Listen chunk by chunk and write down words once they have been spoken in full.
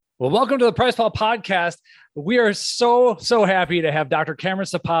Well, welcome to the Price Paul podcast. We are so happy to have Dr. Cameron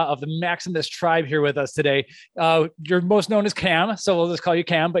Sepah of the Maximus tribe here with us today. You're most known as Cam, so we'll just call you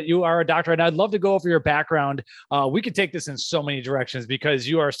Cam, but you are a doctor, and I'd love to go over your background. We could take this in so many directions because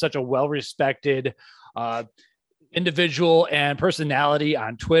you are such a well-respected individual and personality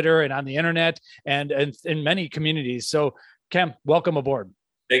on Twitter and on the internet and in many communities. So, Cam, welcome aboard.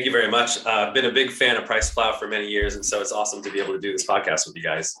 Thank you very much. I've been a big fan of Price Plow for many years, and so it's awesome to be able to do this podcast with you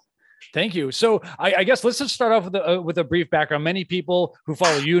guys. Thank you. So I guess let's just start off with a brief background. Many people who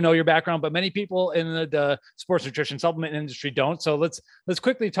follow you know your background, but many people in the sports nutrition supplement industry don't. So let's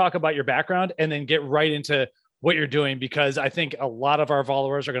quickly talk about your background and then get right into what you're doing, because I think a lot of our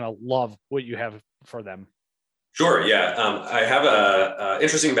followers are going to love what you have for them. Sure. Yeah. I have a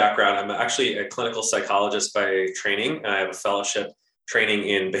interesting background. I'm actually a clinical psychologist by training, and I have a fellowship training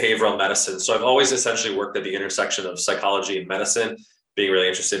in behavioral medicine. So I've always essentially worked at the intersection of psychology and medicine, being really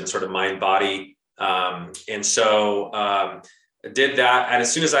interested in sort of mind body. And so did that. And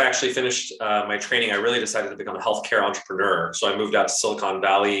as soon as I actually finished my training, I really decided to become a healthcare entrepreneur. So I moved out to Silicon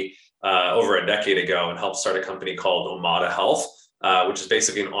Valley over a decade ago and helped start a company called Omada Health, which is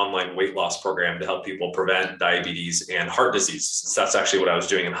basically an online weight loss program to help people prevent diabetes and heart disease. So that's actually what I was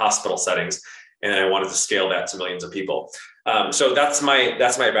doing in hospital settings. And I wanted to scale that to millions of people. So that's my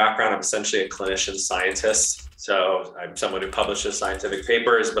background. I'm essentially a clinician scientist. So I'm someone who publishes scientific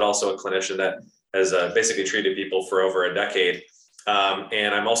papers, but also a clinician that has basically treated people for over a decade.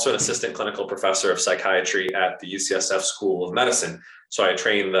 And I'm also an assistant clinical professor of psychiatry at the UCSF School of Medicine. So I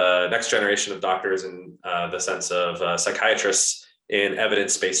train the next generation of doctors in the sense of psychiatrists in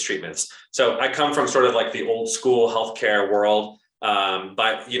evidence-based treatments. So I come from sort of like the old school healthcare world.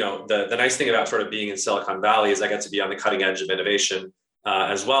 But you know, the nice thing about sort of being in Silicon Valley is I get to be on the cutting edge of innovation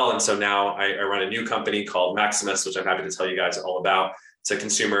as well. And so now I run a new company called Maximus, which I'm happy to tell you guys all about. It's a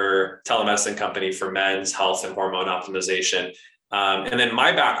consumer telemedicine company for men's health and hormone optimization. And then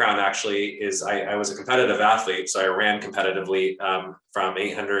my background actually is I was a competitive athlete. So I ran competitively from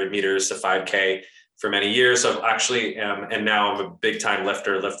 800 meters to 5K for many years. So actually, and now I'm a big time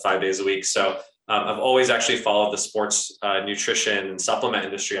lifter, lift 5 days a week. So I've always actually followed the sports nutrition and supplement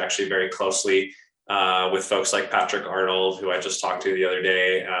industry actually very closely with folks like Patrick Arnold, who I just talked to the other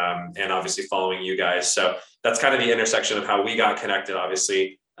day, and obviously following you guys. So that's kind of the intersection of how we got connected,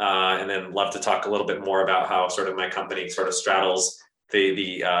 obviously, and then love to talk a little bit more about how sort of my company sort of straddles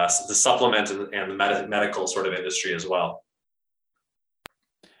the supplement and the medical sort of industry as well.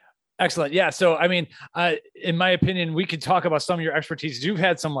 Excellent. Yeah. So, I mean, in my opinion, we could talk about some of your expertise. You've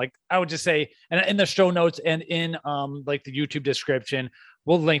had some, like, I would just say, and in the show notes and in like the YouTube description,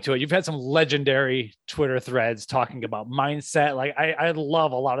 we'll link to it. You've had some legendary Twitter threads talking about mindset. Like I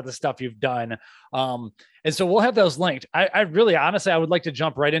love a lot of the stuff you've done. And so we'll have those linked. I really, honestly, I would like to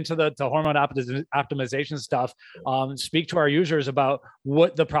jump right into the hormone optimization stuff. Speak to our users about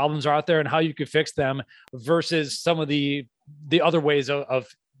what the problems are out there and how you could fix them versus some of the other ways of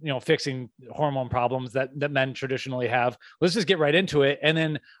fixing hormone problems that men traditionally have. Let's just get right into it. And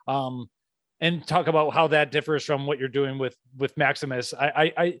then, and talk about how that differs from what you're doing with Maximus.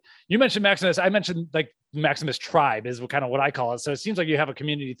 You mentioned Maximus. I mentioned like Maximus tribe is kind of what I call it. So it seems like you have a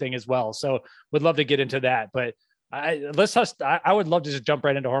community thing as well. So would love to get into that, but I would love to just jump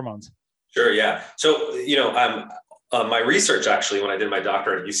right into hormones. Sure. Yeah. So, my research actually, when I did my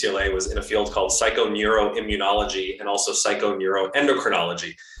doctorate at UCLA, was in a field called psychoneuroimmunology and also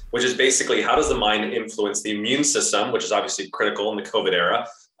psychoneuroendocrinology, which is basically how does the mind influence the immune system, which is obviously critical in the COVID era,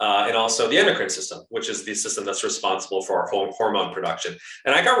 and also the endocrine system, which is the system that's responsible for our hormone production.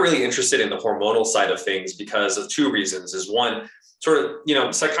 And I got really interested in the hormonal side of things because of two reasons. Is one, sort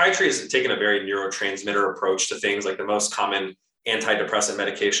of, psychiatry has taken a very neurotransmitter approach to things. Like the most common antidepressant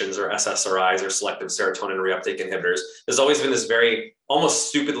medications or SSRIs or selective serotonin reuptake inhibitors. There's always been this very almost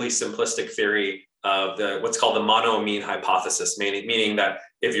stupidly simplistic theory of what's called the monoamine hypothesis, meaning that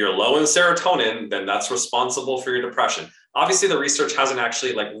if you're low in serotonin, then that's responsible for your depression. Obviously, the research hasn't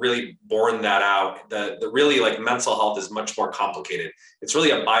actually really borne that out. The really mental health is much more complicated. It's really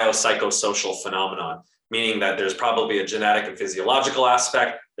a biopsychosocial phenomenon, meaning that there's probably a genetic and physiological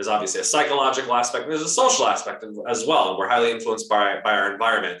aspect. There's obviously a psychological aspect. There's a social aspect as well. And we're highly influenced by our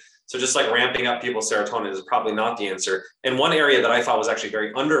environment. So just ramping up people's serotonin is probably not the answer. And one area that I thought was actually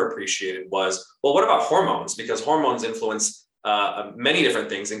very underappreciated was, well, what about hormones? Because hormones influence many different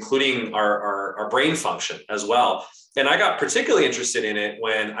things, including our brain function as well. And I got particularly interested in it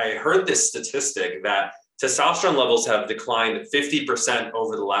when I heard this statistic that testosterone levels have declined 50%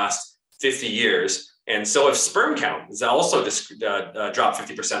 over the last 50 years. And so if sperm count is also dropped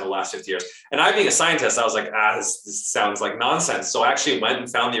 50% in the last 50 years. And I, being a scientist, I was like, this sounds like nonsense. So I actually went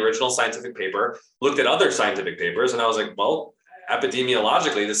and found the original scientific paper, looked at other scientific papers, and I was like, well,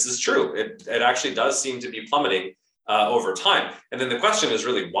 epidemiologically, this is true. It actually does seem to be plummeting over time. And then the question is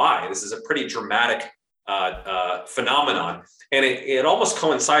really why. This is a pretty dramatic phenomenon. And it almost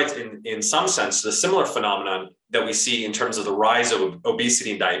coincides in some sense to the similar phenomenon that we see in terms of the rise of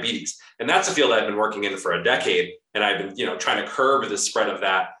obesity and diabetes. And that's a field I've been working in for a decade. And I've been, trying to curb the spread of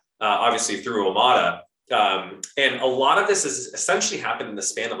that, obviously through Omada. And a lot of this has essentially happened in the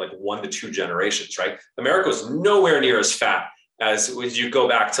span of like 1 to 2 generations, right? America was nowhere near as fat as you go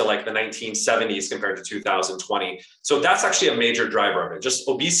back to like the 1970s compared to 2020. So that's actually a major driver of it. Just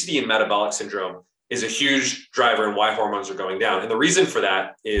obesity and metabolic syndrome is a huge driver in why hormones are going down. And the reason for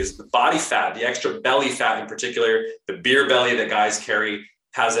that is the body fat, the extra belly fat in particular, the beer belly that guys carry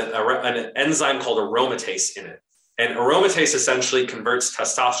has an enzyme called aromatase in it. And aromatase essentially converts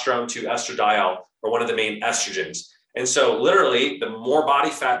testosterone to estradiol, or one of the main estrogens. And so literally, the more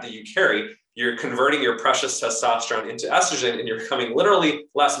body fat that you carry, you're converting your precious testosterone into estrogen, and you're becoming literally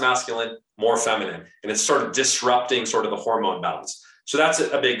less masculine, more feminine. And it's sort of disrupting sort of the hormone balance. So that's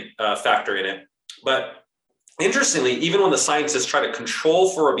a big factor in it. But interestingly, even when the scientists try to control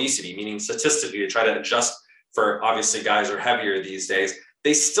for obesity, meaning statistically to try to adjust for, obviously guys are heavier these days,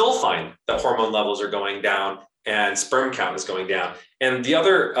 they still find that hormone levels are going down and sperm count is going down. And the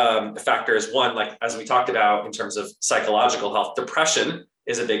other factor is one, like as we talked about in terms of psychological health, depression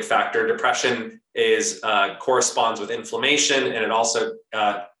is a big factor. Depression corresponds with inflammation, and it also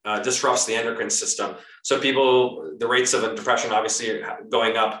disrupts the endocrine system. So the rates of depression obviously are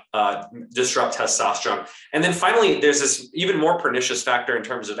going up, disrupt testosterone. And then finally, there's this even more pernicious factor in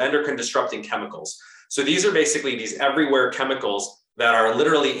terms of endocrine disrupting chemicals. So these are basically these everywhere chemicals that are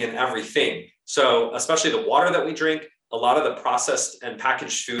literally in everything. So especially the water that we drink, a lot of the processed and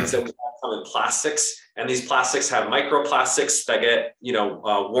packaged foods that we have come in plastics, and these plastics have microplastics that get,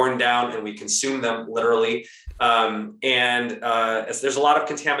 worn down, and we consume them literally. There's a lot of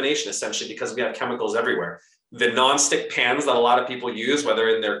contamination essentially because we have chemicals everywhere. The nonstick pans that a lot of people use, whether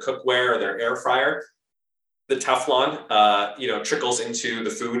in their cookware or their air fryer, the Teflon, trickles into the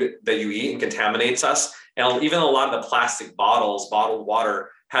food that you eat and contaminates us. And even a lot of the plastic bottles, bottled water,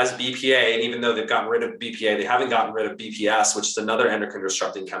 has BPA, and even though they've gotten rid of BPA, they haven't gotten rid of BPS, which is another endocrine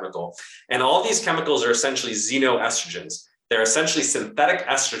disrupting chemical. And all these chemicals are essentially xenoestrogens. They're essentially synthetic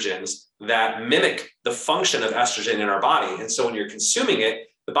estrogens that mimic the function of estrogen in our body. And so when you're consuming it,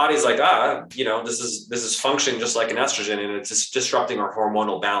 the body's like, this is functioning just like an estrogen, and it's just disrupting our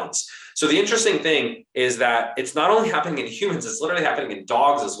hormonal balance. So the interesting thing is that it's not only happening in humans, it's literally happening in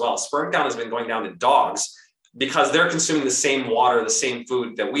dogs as well. Sperm count has been going down in dogs because they're consuming the same water, the same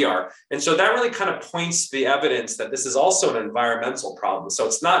food that we are. And so that really kind of points to the evidence that this is also an environmental problem. So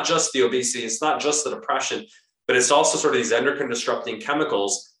it's not just the obesity, it's not just the depression, but it's also sort of these endocrine disrupting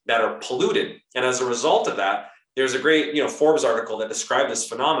chemicals that are polluted. And as a result of that, there's a great, Forbes article that described this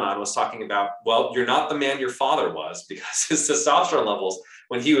phenomenon, was talking about, well, you're not the man your father was, because his testosterone levels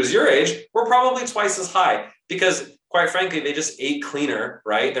when he was your age were probably twice as high, because quite frankly, they just ate cleaner,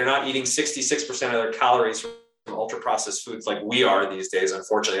 right? They're not eating 66% of their calories from ultra processed foods like we are these days.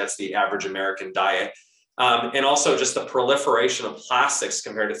 Unfortunately, that's the average American diet. And also just the proliferation of plastics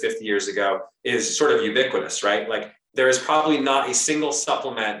compared to 50 years ago is sort of ubiquitous, right? Like there is probably not a single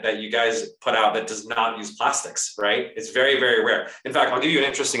supplement that you guys put out that does not use plastics, right? It's very, very rare. In fact, I'll give you an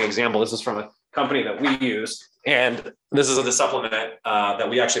interesting example. This is from a company that we use, and this is the supplement that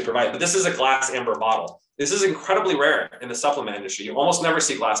we actually provide. But this is a glass amber bottle. This is incredibly rare in the supplement industry. You almost never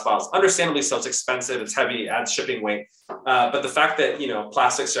see glass bottles. Understandably so, it's expensive, it's heavy, adds shipping weight. But the fact that,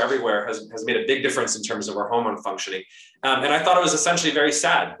 plastics are everywhere has made a big difference in terms of our hormone functioning. And I thought it was essentially very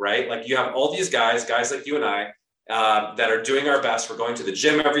sad, right? Like you have all these guys like you and I, that are doing our best. We're going to the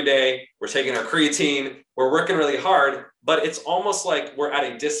gym every day. We're taking our creatine. We're working really hard, but it's almost like we're at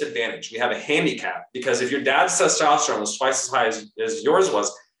a disadvantage. We have a handicap because if your dad's testosterone was twice as high as yours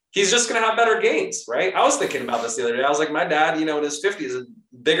was, he's just going to have better gains, right? I was thinking about this the other day. I was like, my dad, in his 50s, has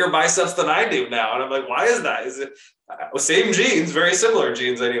bigger biceps than I do now. And I'm like, why is that? Is it same genes, very similar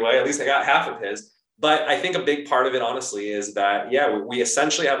genes anyway? At least I got half of his. But I think a big part of it, honestly, is that, we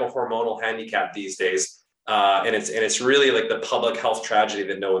essentially have a hormonal handicap these days. And it's really like the public health tragedy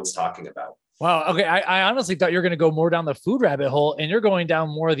that no one's talking about. Wow. Okay. I honestly thought you were going to go more down the food rabbit hole, and you're going down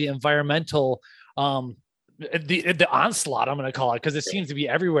more of the environmental, the onslaught, I'm going to call it, because it seems to be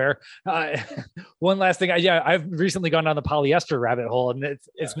everywhere. One last thing. I've recently gone down the polyester rabbit hole, and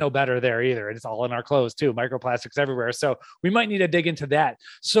it's no better there either. It's all in our clothes too, microplastics everywhere. So we might need to dig into that.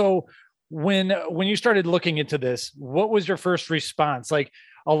 So when you started looking into this, what was your first response? Like,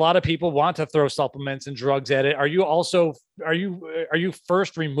 a lot of people want to throw supplements and drugs at it. Are you also, are you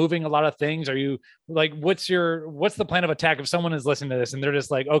first removing a lot of things? Are you like, what's the plan of attack if someone is listening to this and they're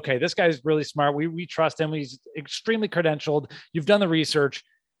just like, okay, this guy's really smart. We trust him. He's extremely credentialed. You've done the research.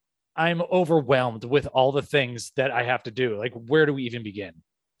 I'm overwhelmed with all the things that I have to do. Like, where do we even begin?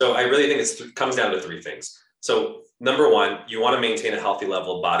 So I really think it comes down to three things. So number one, you want to maintain a healthy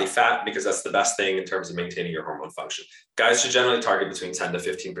level of body fat because that's the best thing in terms of maintaining your hormone function. Guys should generally target between 10 to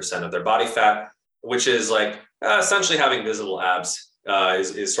 15% of their body fat, which is like essentially having visible abs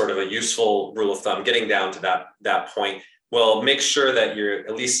is sort of a useful rule of thumb. Getting down to that point will make sure that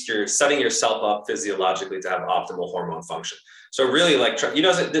you're setting yourself up physiologically to have optimal hormone function. So really, like, you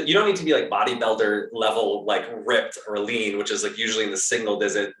don't need to be like bodybuilder level, like ripped or lean, which is like usually in the single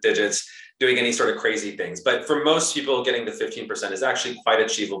digits, doing any sort of crazy things. But for most people, getting to 15% is actually quite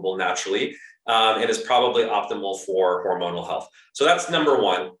achievable naturally, and is probably optimal for hormonal health. So that's number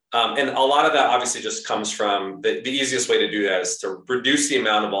one. And a lot of that obviously just comes from the easiest way to do that is to reduce the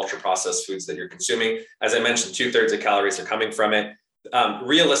amount of ultra processed foods that you're consuming. As I mentioned, 2/3 of calories are coming from it.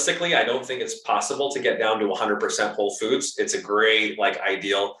 Realistically, I don't think it's possible to get down to 100% whole foods. It's a great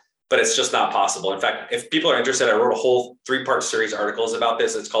ideal, but it's just not possible. In fact, if people are interested, I wrote a whole 3-part series articles about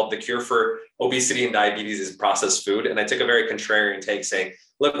this. It's called The Cure for Obesity and Diabetes is Processed Food. And I took a very contrarian take saying,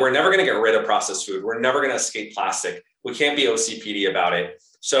 look, we're never going to get rid of processed food. We're never going to escape plastic. We can't be OCPD about it.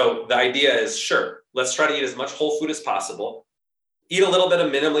 So the idea is, sure, let's try to eat as much whole food as possible. Eat a little bit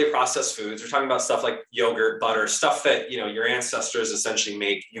of minimally processed foods. We're talking about stuff like yogurt, butter, stuff that your ancestors essentially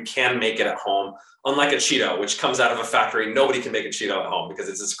make. You can make it at home, unlike a Cheeto, which comes out of a factory. Nobody can make a Cheeto at home because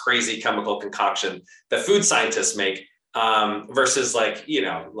it's this crazy chemical concoction that food scientists make. Versus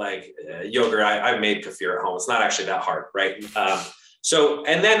yogurt. I made kefir at home. It's not actually that hard, right?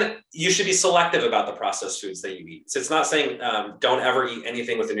 And then you should be selective about the processed foods that you eat. So it's not saying don't ever eat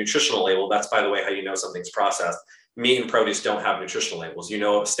anything with a nutritional label. That's, by the way, how you know something's processed. Meat and produce don't have nutritional labels.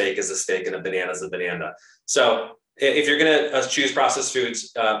 A steak is a steak and a banana is a banana. So if you're going to choose processed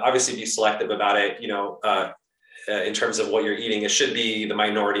foods, obviously be selective about it. In terms of what you're eating, it should be the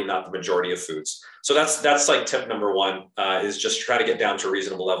minority, not the majority of foods. So that's like tip number one, is just try to get down to a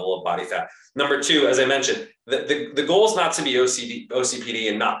reasonable level of body fat. Number two, as I mentioned, the goal is not to be OCPD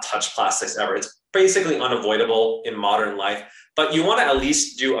and not touch plastics ever. It's basically unavoidable in modern life, but you want to at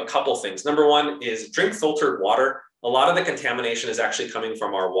least do a couple things. Number one is drink filtered water. A lot of the contamination is actually coming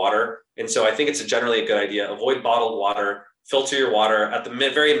from our water. And so I think it's generally a good idea. Avoid bottled water. Filter your water. At the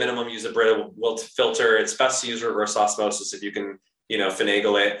very minimum, use a Brita filter. It's best to use reverse osmosis if you can,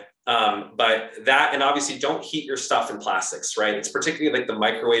 finagle it. But that, and obviously don't heat your stuff in plastics, right? It's particularly like the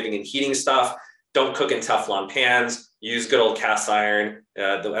microwaving and heating stuff. Don't cook in Teflon pans. Use good old cast iron.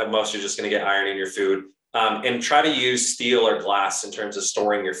 At most, you're just going to get iron in your food. And try to use steel or glass in terms of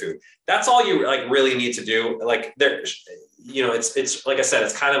storing your food. That's all you really need to do. It's like I said,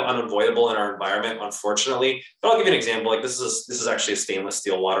 it's kind of unavoidable in our environment, unfortunately. But I'll give you an example. Like this is actually a stainless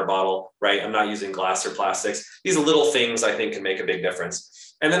steel water bottle, right? I'm not using glass or plastics. These little things I think can make a big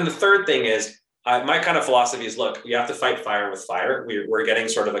difference. And then the third thing is my kind of philosophy is, look, you have to fight fire with fire. We're getting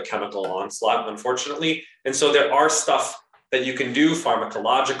sort of a chemical onslaught, unfortunately. And so there are stuff that you can do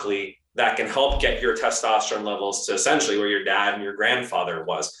pharmacologically that can help get your testosterone levels to essentially where your dad and your grandfather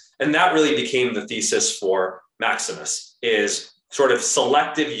was. And that really became the thesis for Maximus, is sort of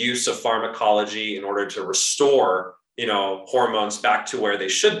selective use of pharmacology in order to restore, hormones back to where they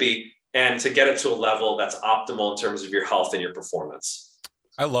should be and to get it to a level that's optimal in terms of your health and your performance.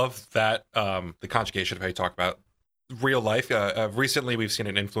 I love that, the conjugation of how you talk about real life. Recently, we've seen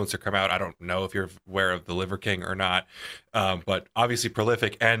an influencer come out. I don't know if you're aware of the Liver King or not, but obviously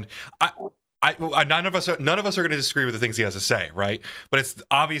prolific. And none of us are going to disagree with the things he has to say, right? But it's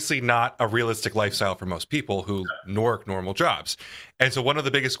obviously not a realistic lifestyle for most people who work normal jobs. And so one of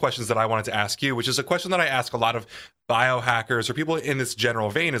the biggest questions that I wanted to ask you, which is a question that I ask a lot of biohackers or people in this general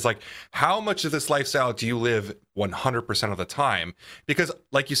vein, is like, how much of this lifestyle do you live 100% of the time? Because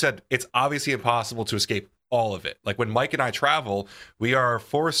like you said, it's obviously impossible to escape all of it. Like when Mike and I travel, we are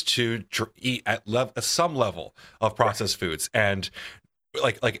forced to eat at some level of processed foods. And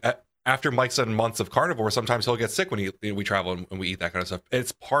after Mike's done months of carnivore, sometimes he'll get sick when we travel and we eat that kind of stuff.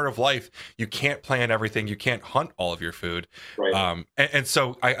 It's part of life. You can't plan everything. You can't hunt all of your food. Right. And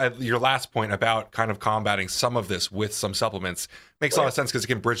so your last point about kind of combating some of this with some supplements makes a lot of sense because it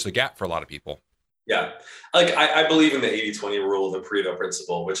can bridge the gap for a lot of people. Yeah. I believe in the 80-20 rule, the Pareto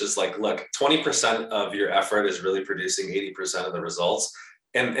principle, which is look, 20% of your effort is really producing 80% of the results.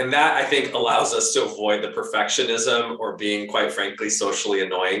 And that, I think, allows us to avoid the perfectionism or being, quite frankly, socially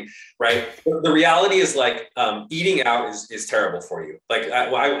annoying, right? The reality is like eating out is terrible for you. Like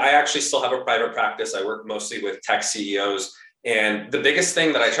I actually still have a private practice. I work mostly with tech CEOs. And the biggest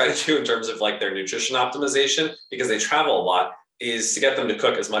thing that I try to do in terms of like their nutrition optimization, because they travel a lot, is to get them to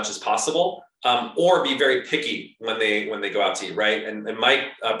cook as much as possible, or be very picky when they go out to eat, right? And Mike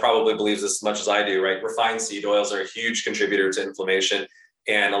probably believes this as much as I do, right? Refined seed oils are a huge contributor to inflammation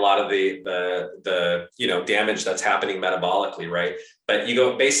and a lot of the damage that's happening metabolically, right? But you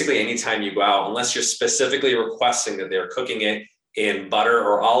go basically anytime you go out, unless you're specifically requesting that they're cooking it in butter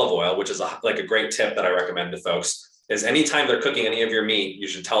or olive oil, which is like a great tip that I recommend to folks, is anytime they're cooking any of your meat, you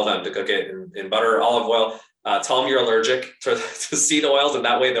should tell them to cook it in butter or olive oil. Tell them you're allergic to seed oils, and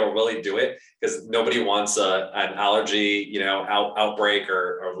that way they'll really do it, because nobody wants an allergy, outbreak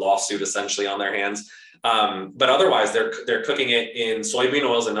or lawsuit essentially on their hands. But otherwise, they're cooking it in soybean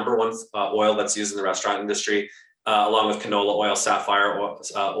oil is the number one oil that's used in the restaurant industry, along with canola oil, sapphire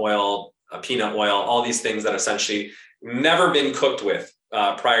oil, peanut oil, all these things that essentially never been cooked with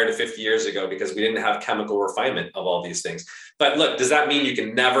prior to 50 years ago, because we didn't have chemical refinement of all these things. But look, does that mean you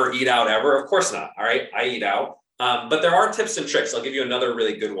can never eat out ever? Of course not. All right, I eat out. But there are tips and tricks. I'll give you another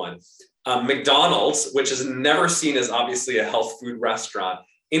really good one. McDonald's, which is never seen as obviously a health food restaurant,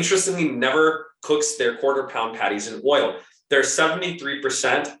 interestingly never cooks their quarter pound patties in oil. They're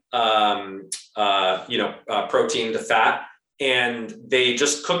 73% protein to fat, and they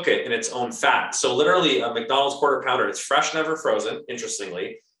just cook it in its own fat. So literally a McDonald's quarter pounder, it's fresh, never frozen,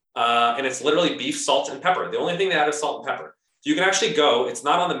 interestingly. And it's literally beef, salt, and pepper. The only thing they add is salt and pepper. You can actually go, it's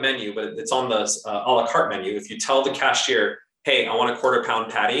not on the menu, but it's on the a la carte menu. If you tell the cashier, hey, I want a quarter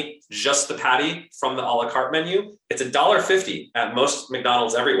pound patty, just the patty from the a la carte menu, it's $1.50 at most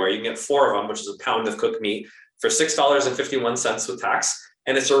McDonald's everywhere. You can get 4 of them, which is a pound of cooked meat, for $6.51 with tax.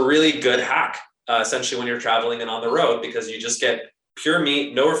 And it's a really good hack, essentially, when you're traveling and on the road, because you just get pure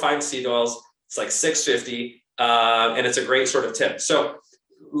meat, no refined seed oils. It's like $6.50, and it's a great sort of tip. So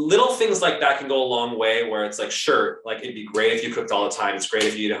little things like that can go a long way, where it's like, sure, like it'd be great if you cooked all the time. It's great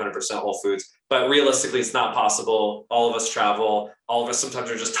if you eat 100% whole foods, but realistically, it's not possible. All of us travel. All of us sometimes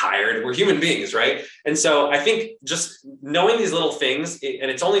are just tired. We're human beings, right? And so I think just knowing these little things,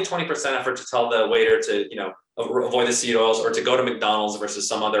 and it's only 20% effort to tell the waiter to, avoid the seed oils, or to go to McDonald's versus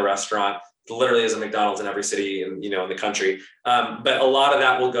some other restaurant. Literally is a McDonald's in every city in the country. But a lot of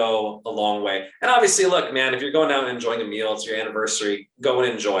that will go a long way. And obviously, look, man, if you're going out and enjoying a meal, it's your anniversary, go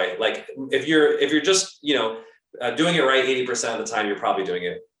and enjoy. Like if you're just, doing it right 80% of the time, you're probably doing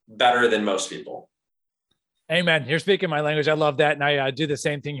it better than most people. Amen. You're speaking my language. I love that. And I do the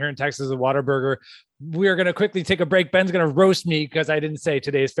same thing here in Texas with Whataburger. We're going to quickly take a break. Ben's going to roast me because I didn't say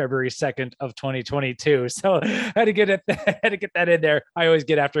today is February 2nd of 2022. So I had to get that in there. I always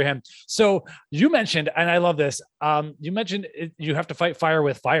get after him. So you mentioned, and I love this. You mentioned you have to fight fire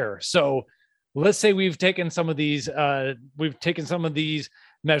with fire. So let's say we've taken some of these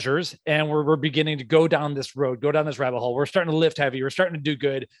measures, and we're beginning to go down this road, go down this rabbit hole. We're starting to lift heavy. We're starting to do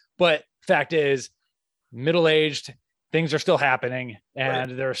good. But fact is, middle-aged, things are still happening,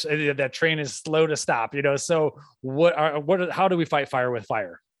 and that train is slow to stop, So how do we fight fire with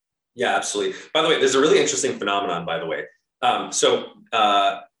fire? Yeah, absolutely. By the way, there's a really interesting phenomenon, by the way.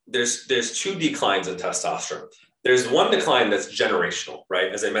 There's 2 declines in testosterone. There's one decline that's generational,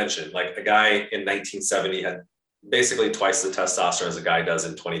 right? As I mentioned, like a guy in 1970 had basically twice the testosterone as a guy does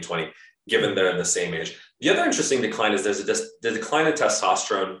in 2020, given they're in the same age. The other interesting decline is there's the decline in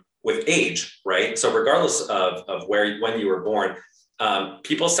testosterone with age, right? So regardless of when you were born,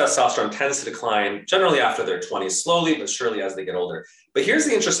 people's testosterone tends to decline generally after their 20s, slowly but surely as they get older. But here's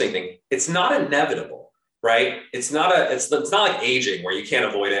the interesting thing: it's not inevitable, right? It's not like aging where you can't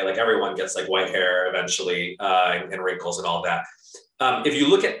avoid it. Like everyone gets like white hair eventually, and wrinkles and all that. If you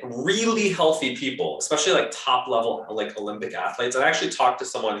look at really healthy people, especially like top level, like Olympic athletes, I actually talked to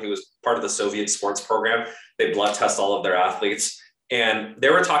someone who was part of the Soviet sports program. They blood test all of their athletes. And they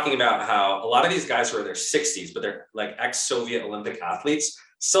were talking about how a lot of these guys who are in their 60s, but they're like ex-Soviet Olympic athletes,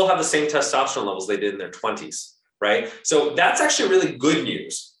 still have the same testosterone levels they did in their 20s, right? So that's actually really good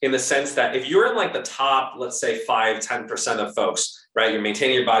news in the sense that if you're in like the top, let's say 5-10% of folks, right? You're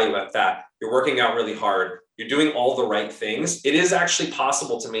maintaining your body weight fat, you're working out really hard, you're doing all the right things, it is actually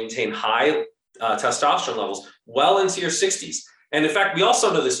possible to maintain high testosterone levels well into your 60s. And in fact, we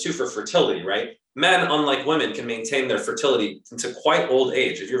also know this too for fertility, right? Men, unlike women, can maintain their fertility into quite old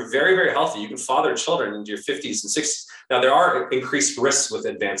age. If you're very, very healthy, you can father children into your 50s and 60s. Now, there are increased risks with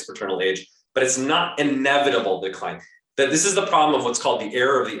advanced maternal age, but it's not inevitable decline. that this is the problem of what's called the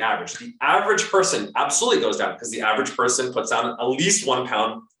error of the average. The average person absolutely goes down because the average person puts on at least 1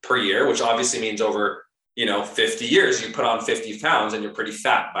 pound per year, which obviously means over 50 years, you put on 50 pounds and you're pretty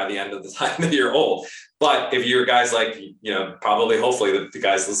fat by the end of the time that you're old. But if you're guys like, probably, hopefully the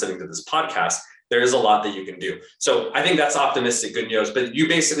guys listening to this podcast, there is a lot that you can do. So I think that's optimistic, good news, but you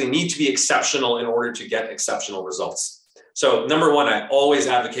basically need to be exceptional in order to get exceptional results. So number one, I always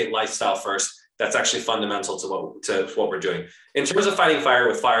advocate lifestyle first. That's actually fundamental to what we're doing. In terms of fighting fire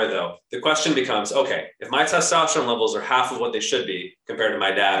with fire, though, the question becomes, okay, if my testosterone levels are half of what they should be compared to my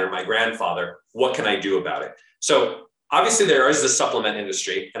dad or my grandfather, what can I do about it? So obviously there is the supplement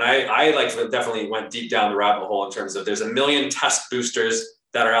industry, and I definitely went deep down the rabbit hole in terms of there's 1 million test boosters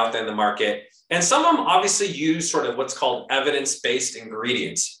that are out there in the market. And some of them obviously use sort of what's called evidence-based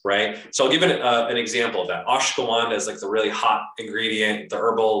ingredients, right? So I'll give an example of that. Ashwagandha is like the really hot ingredient, the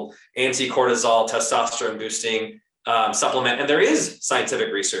herbal anti-cortisol, testosterone boosting supplement. And there is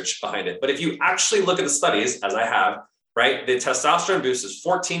scientific research behind it. But if you actually look at the studies, as I have, right, the testosterone boost is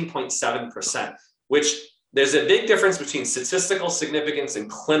 14.7%, which there's a big difference between statistical significance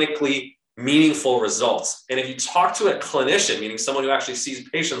and clinically meaningful results. And if you talk to a clinician, meaning someone who actually sees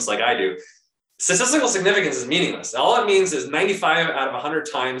patients like I do, statistical significance is meaningless. All it means is 95 out of 100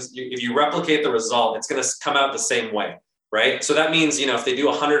 times, if you replicate the result, it's going to come out the same way, right? So that means, if they do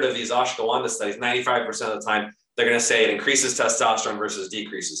 100 of these ashwagandha studies, 95% of the time, they're going to say it increases testosterone versus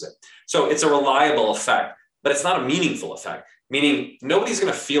decreases it. So it's a reliable effect, but it's not a meaningful effect, meaning nobody's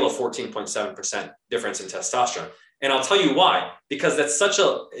going to feel a 14.7% difference in testosterone. And I'll tell you why, because that's such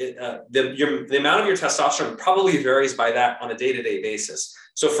the amount of your testosterone probably varies by that on a day-to-day basis.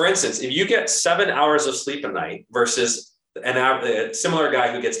 So for instance, if you get 7 hours of sleep a night versus a similar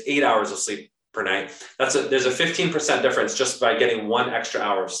guy who gets 8 hours of sleep per night, there's a 15% difference just by getting 1 extra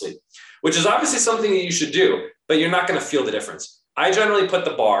hour of sleep, which is obviously something that you should do, but you're not going to feel the difference. I generally put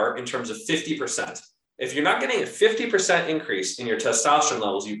the bar in terms of 50%. If you're not getting a 50% increase in your testosterone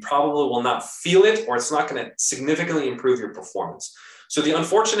levels, you probably will not feel it, or it's not going to significantly improve your performance. So the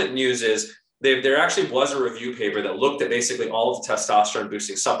unfortunate news is there actually was a review paper that looked at basically all of the testosterone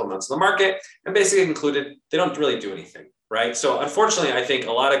boosting supplements in the market and basically concluded they don't really do anything, right? So unfortunately, I think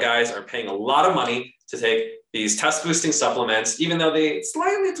a lot of guys are paying a lot of money to take these test boosting supplements, even though they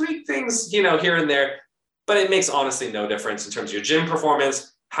slightly tweak things, here and there, but it makes honestly no difference in terms of your gym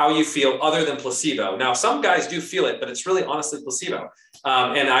performance, how you feel other than placebo. Now, some guys do feel it, but it's really honestly placebo.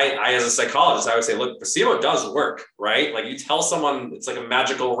 And I, as a psychologist, I would say, look, placebo does work, right? Like you tell someone it's like a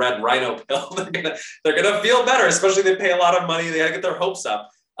magical red rhino pill, they're gonna feel better, especially if they pay a lot of money, they gotta get their hopes up.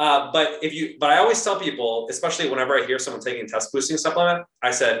 But I always tell people, especially whenever I hear someone taking a test boosting supplement,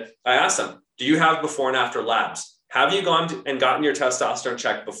 I ask them, do you have before and after labs? Have you gone and gotten your testosterone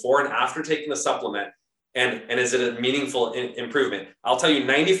checked before and after taking the supplement? And is it a meaningful improvement? I'll tell you,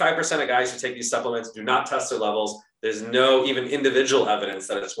 95% of guys who take these supplements do not test their levels. There's no even individual evidence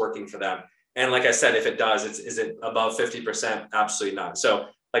that it's working for them. And like I said, if it does, is it above 50%? Absolutely not. So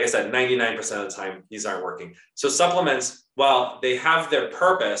like I said, 99% of the time, these aren't working. So supplements, while they have their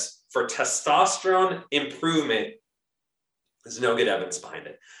purpose for testosterone improvement, there's no good evidence behind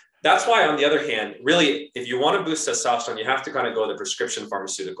it. That's why, on the other hand, really, if you want to boost testosterone, you have to kind of go the prescription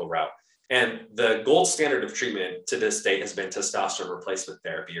pharmaceutical route. And the gold standard of treatment to this date has been testosterone replacement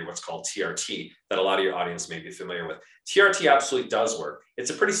therapy, or what's called TRT, that a lot of your audience may be familiar with. TRT absolutely does work. It's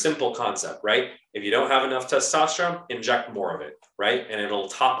a pretty simple concept, right? If you don't have enough testosterone, inject more of it, right? And it'll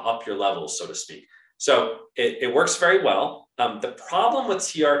top up your levels, so to speak. So it works very well. The problem with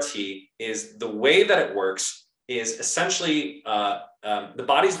TRT is the way that it works is essentially, the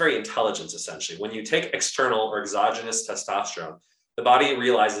body's very intelligent, essentially. When you take external or exogenous testosterone, the body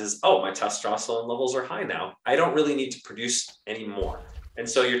realizes, oh, my testosterone levels are high now. I don't really need to produce any more. And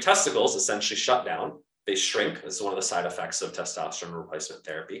so your testicles essentially shut down. They shrink. This is one of the side effects of testosterone replacement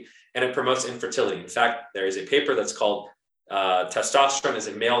therapy. And it promotes infertility. In fact, there is a paper that's called Testosterone is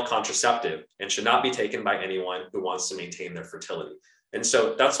a Male Contraceptive and should not be taken by anyone who wants to maintain their fertility. And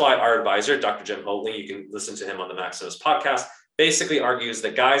so that's why our advisor, Dr. Jim Hoatling, you can listen to him on the Maximus podcast, basically argues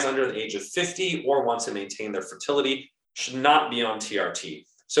that guys under the age of 50 or want to maintain their fertility should not be on TRT.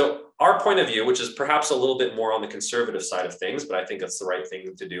 So our point of view, which is perhaps a little bit more on the conservative side of things, but I think it's the right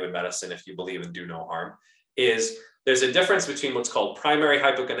thing to do in medicine if you believe in do no harm, is there's a difference between what's called primary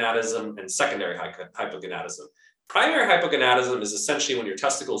hypogonadism and secondary hypogonadism. Primary hypogonadism is essentially when your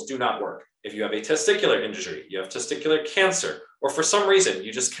testicles do not work. If you have a testicular injury, you have testicular cancer, or for some reason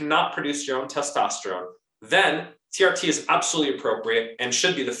you just cannot produce your own testosterone, then TRT is absolutely appropriate and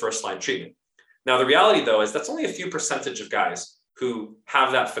should be the first line treatment. Now, the reality, though, is that's only a few percentage of guys who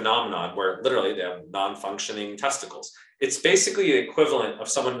have that phenomenon where literally they have non-functioning testicles. It's basically the equivalent of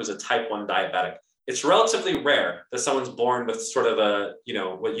someone who's a type 1 diabetic. It's relatively rare that someone's born with sort of a,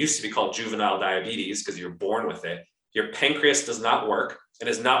 what used to be called juvenile diabetes, because you're born with it. Your pancreas does not work and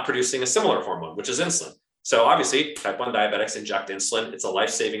is not producing a similar hormone, which is insulin. So obviously, type 1 diabetics inject insulin. It's a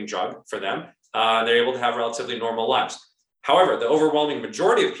life-saving drug for them. They're able to have relatively normal lives. However, the overwhelming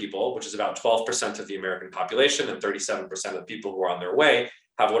majority of people, which is about 12% of the American population and 37% of people who are on their way,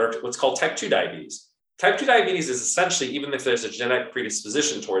 have what's called type 2 diabetes. Type 2 diabetes is essentially, even if there's a genetic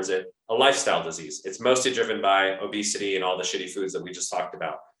predisposition towards it, a lifestyle disease. It's mostly driven by obesity and all the shitty foods that we just talked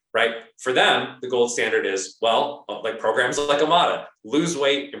about, right? For them, the gold standard is, well, like programs like Amada, lose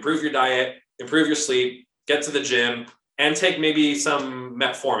weight, improve your diet, improve your sleep, get to the gym, and take maybe some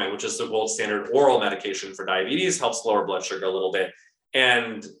metformin, which is the gold standard oral medication for diabetes, helps lower blood sugar a little bit,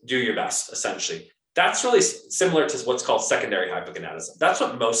 and do your best, essentially. That's really similar to what's called secondary hypogonadism. That's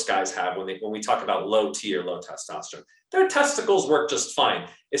what most guys have when we talk about low T or low testosterone. Their testicles work just fine.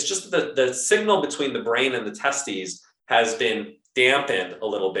 It's just the signal between the brain and the testes has been dampened a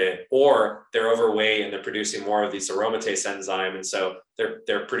little bit, or they're overweight and they're producing more of these aromatase enzyme. And so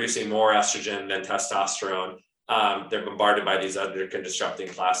they're producing more estrogen than testosterone. They're bombarded by these endocrine disrupting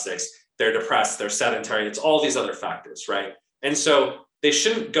plastics. They're depressed, they're sedentary. It's all these other factors, right? And so they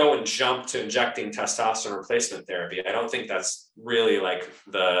shouldn't go and jump to injecting testosterone replacement therapy. I don't think that's really like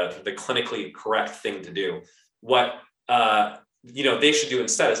the clinically correct thing to do. What they should do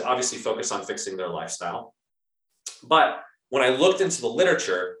instead is obviously focus on fixing their lifestyle. But when I looked into the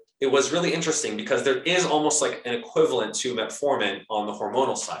literature, it was really interesting because there is almost like an equivalent to metformin on the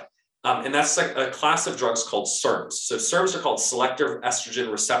hormonal side. And that's like a class of drugs called SERMs. So SERMs are called selective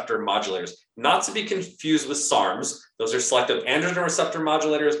estrogen receptor modulators, not to be confused with SARMs. Those are selective androgen receptor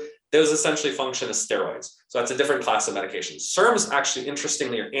modulators. Those essentially function as steroids. So that's a different class of medication. SERMs actually,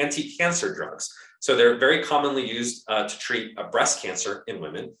 interestingly, are anti-cancer drugs. So they're very commonly used to treat breast cancer in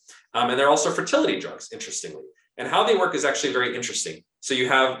women. And they're also fertility drugs, interestingly. And how they work is actually very interesting. So you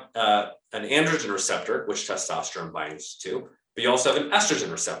have an androgen receptor, which testosterone binds to, but you also have an estrogen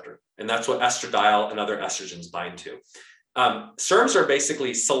receptor, and that's what estradiol and other estrogens bind to. SERMs are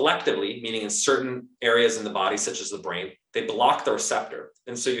basically selectively, meaning in certain areas in the body, such as the brain, they block the receptor.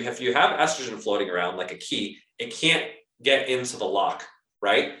 And so if you have estrogen floating around like a key, it can't get into the lock,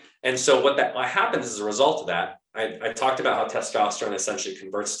 right? And so what happens as a result of that, I talked about how testosterone essentially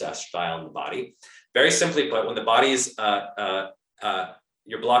converts to estradiol in the body. Very simply put, when the body's,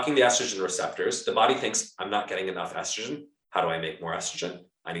 you're blocking the estrogen receptors, the body thinks, I'm not getting enough estrogen. How do I make more estrogen?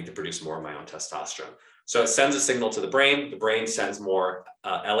 I need to produce more of my own testosterone. So it sends a signal to the brain. The brain sends more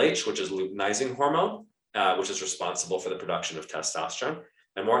LH, which is luteinizing hormone, which is responsible for the production of testosterone,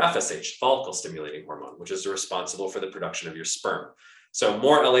 and more FSH, follicle stimulating hormone, which is responsible for the production of your sperm. So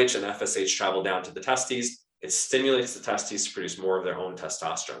more LH and FSH travel down to the testes. It stimulates the testes to produce more of their own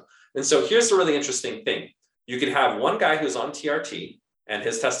testosterone. And so here's the really interesting thing. You could have one guy who's on TRT and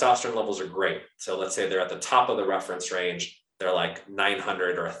his testosterone levels are great. So let's say they're at the top of the reference range. They're like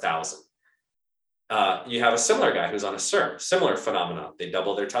 900 or 1,000. You have a similar guy who's on a SERM, similar phenomenon. They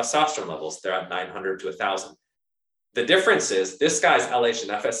double their testosterone levels. They're at 900 to 1,000. The difference is this guy's LH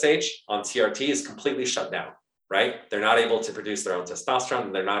and FSH on TRT is completely shut down, right? They're not able to produce their own testosterone.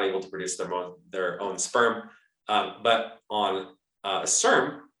 And they're not able to produce their own sperm. But on a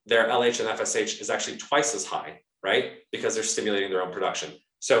SERM, their LH and FSH is actually twice as high, right? Because they're stimulating their own production.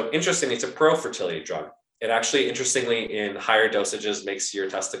 So interestingly, it's a pro-fertility drug. It actually, interestingly, in higher dosages makes your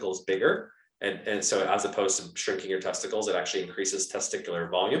testicles bigger. And so as opposed to shrinking your testicles, it actually increases testicular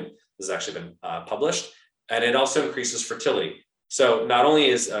volume. This has actually been published. And it also increases fertility. So not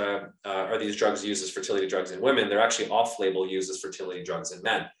only are these drugs used as fertility drugs in women, they're actually off-label used as fertility drugs in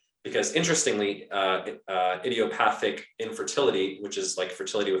men. Because interestingly, idiopathic infertility, which is like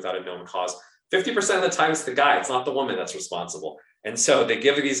fertility without a known cause, 50% of the time it's the guy, it's not the woman that's responsible. And so they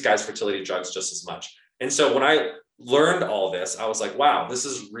give these guys fertility drugs just as much. And so when I learned all this, I was like, wow, this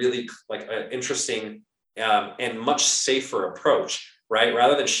is really like an interesting and much safer approach, right?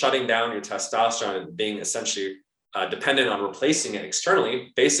 Rather than shutting down your testosterone and being essentially dependent on replacing it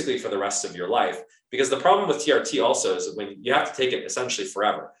externally, basically for the rest of your life. Because the problem with TRT also is that when you have to take it essentially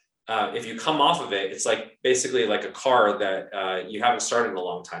forever. If you come off of it, it's like basically like a car that you haven't started in a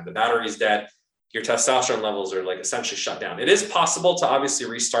long time. The battery's dead. Your testosterone levels are like essentially shut down. It is possible to obviously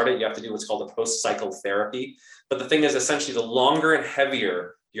restart it. You have to do what's called a post-cycle therapy. But the thing is, essentially, the longer and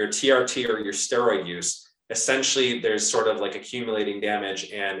heavier your TRT or your steroid use, essentially there's sort of like accumulating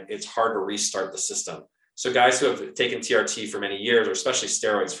damage and it's hard to restart the system. So guys who have taken TRT for many years, or especially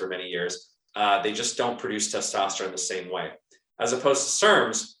steroids for many years, they just don't produce testosterone the same way. As opposed to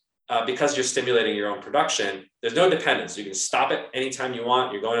SERMs, because you're stimulating your own production, there's no dependence. You can stop it anytime you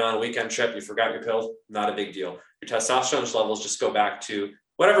want. You're going on a weekend trip, you forgot your pills, not a big deal. Your testosterone levels just go back to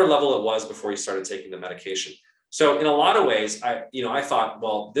whatever level it was before you started taking the medication. So in a lot of ways, I thought,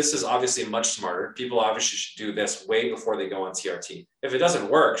 well, this is obviously much smarter. People obviously should do this way before they go on TRT. If it doesn't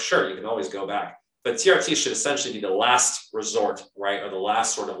work, sure, you can always go back. But TRT should essentially be the last resort, right? Or the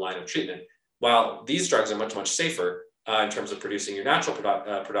last sort of line of treatment. While these drugs are much, much safer in terms of producing your natural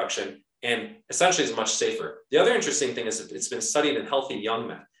production, and essentially is much safer. The other interesting thing is that it's been studied in healthy young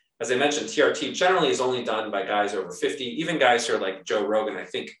men. As I mentioned, TRT generally is only done by guys over 50, even guys who are like Joe Rogan. I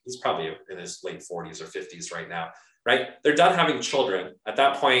think he's probably in his late 40s or 50s right now, right? They're done having children. At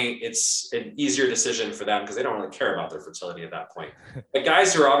that point, it's an easier decision for them because they don't really care about their fertility at that point. But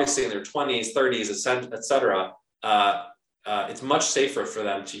guys who are obviously in their 20s, 30s, et cetera, it's much safer for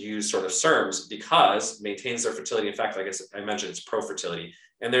them to use sort of SERMs because it maintains their fertility. In fact, like I mentioned, it's pro-fertility.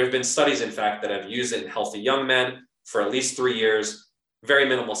 And there have been studies, in fact, that have used it in healthy young men for at least 3 years, very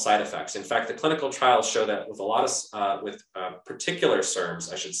minimal side effects. In fact, the clinical trials show that with a lot of, particular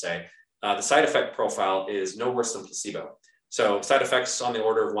SERMs, I should say, the side effect profile is no worse than placebo. So side effects on the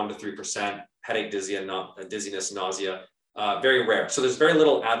order of 1 to 3%, headache, dizziness, nausea, very rare. So there's very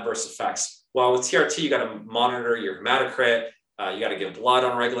little adverse effects. While with TRT, you got to monitor your hematocrit, you got to give blood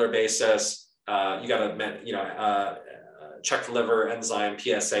on a regular basis, you got to, check the liver enzyme,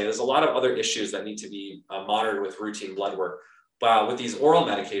 PSA. There's a lot of other issues that need to be monitored with routine blood work. But with these oral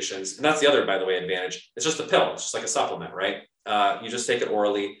medications, and that's the other, by the way, advantage, it's just a pill. It's just like a supplement, right? You just take it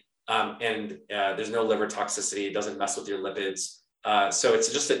orally and there's no liver toxicity. It doesn't mess with your lipids. So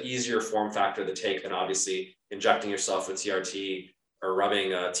it's just an easier form factor to take than obviously injecting yourself with TRT or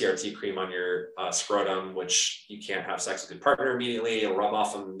rubbing a TRT cream on your scrotum, which you can't have sex with your partner immediately. It'll rub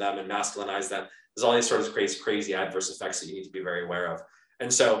off on them and masculinize them. There's all these sort of crazy adverse effects that you need to be very aware of.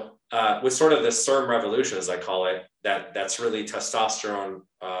 And so with sort of this SERM revolution, as I call it, that's really testosterone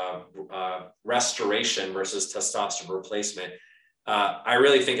restoration versus testosterone replacement. I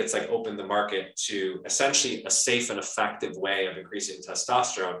really think it's like opened the market to essentially a safe and effective way of increasing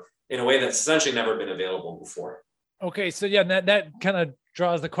testosterone in a way that's essentially never been available before. Okay, so yeah, that kind of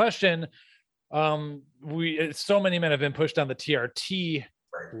draws the question. So many men have been pushed on the TRT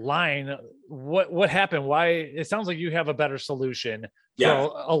line. What happened? Why? It sounds like you have a better solution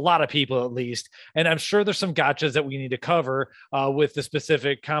for a lot of people, at least. And I'm sure there's some gotchas that we need to cover with the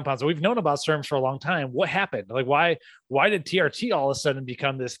specific compounds. We've known about SERMs for a long time. What happened? Like, why did TRT all of a sudden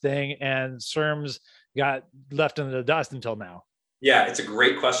become this thing and SERMs got left in the dust until now? Yeah, it's a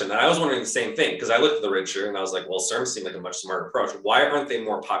great question. And I was wondering the same thing because I looked at the literature and I was like, well, SERMs seem like a much smarter approach. Why aren't they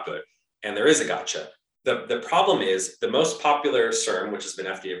more popular? And there is a gotcha. The problem is the most popular SERM, which has been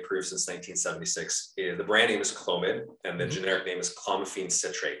FDA approved since 1976, the brand name is Clomid and the generic name is Enclomiphene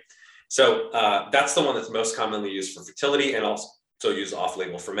citrate. So that's the one that's most commonly used for fertility and also used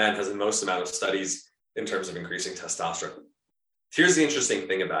off-label for men, has the most amount of studies in terms of increasing testosterone. Here's the interesting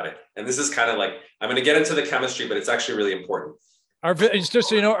thing about it. And this is kind of like, I'm going to get into the chemistry, but it's actually really important. Just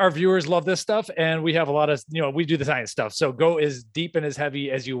so you know, our viewers love this stuff and we have a lot of, we do the science stuff. So go as deep and as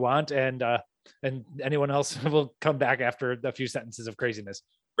heavy as you want. And anyone else will come back after a few sentences of craziness.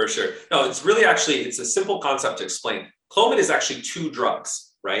 For sure. No, it's really it's a simple concept to explain. Clomid is actually 2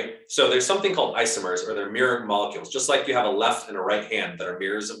 drugs, right? So there's something called isomers, or they're mirror molecules. Just like you have a left and a right hand that are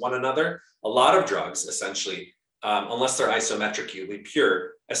mirrors of one another, a lot of drugs essentially, unless they're isometrically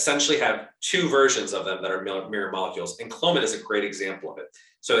pure, essentially have 2 versions of them that are mirror molecules. And Clomid is a great example of it.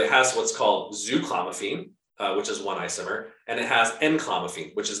 So it has what's called Enclomiphene, which is one isomer, and it has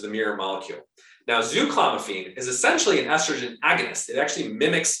Enclomiphene, which is the mirror molecule. Now, Enclomiphene is essentially an estrogen agonist. It actually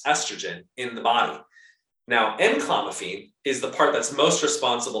mimics estrogen in the body. Now, Enclomiphene is the part that's most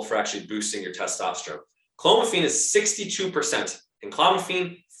responsible for actually boosting your testosterone. Clomiphene is 62%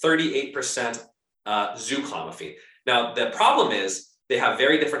 Enclomiphene, 38% Enclomiphene. Now, the problem is they have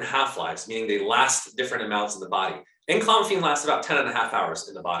very different half-lives, meaning they last different amounts in the body. Enclomiphene lasts about 10 and a half hours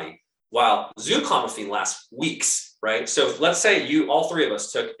in the body, while Enclomiphene lasts weeks, right? So let's say all 3 of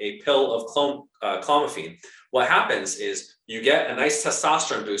us took a pill of Clomiphene. What happens is you get a nice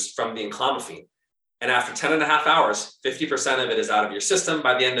testosterone boost from the Enclomiphene. And after 10 and a half hours, 50% of it is out of your system.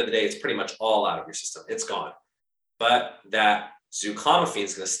 By the end of the day, it's pretty much all out of your system. It's gone. But that Enclomiphene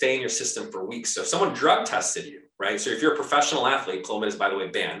is going to stay in your system for weeks. So if someone drug tested you, right? So if you're a professional athlete, Clomid is, by the way,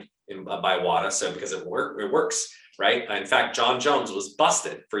 banned by WADA. So because it works, right? In fact, John Jones was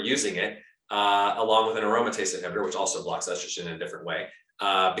busted for using it along with an aromatase inhibitor, which also blocks estrogen in a different way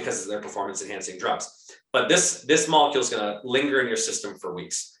because they're performance enhancing drugs. But this molecule is going to linger in your system for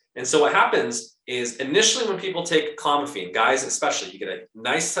weeks. And so what happens is initially when people take clomiphene, guys especially, you get a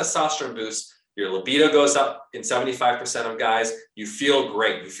nice testosterone boost, your libido goes up in 75% of guys, you feel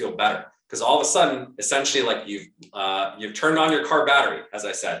great, you feel better. Because all of a sudden, essentially, like you've turned on your car battery, as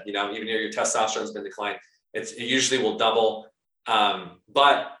I said, you know, even though your testosterone's been declined, it usually will double.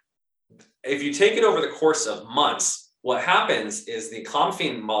 But if you take it over the course of months, what happens is the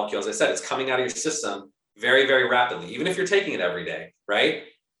clomiphene molecule, as I said, it's coming out of your system very, very rapidly, even if you're taking it every day, right?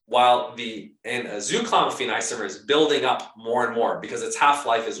 While the zooclomiphene isomer is building up more and more because its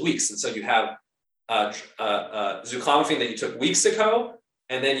half-life is weeks. And so you have zooclomiphene that you took weeks ago,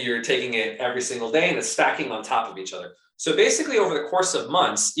 and then you're taking it every single day and it's stacking on top of each other. So basically over the course of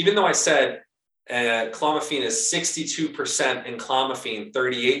months, even though I said clomiphene is 62% enclomiphene,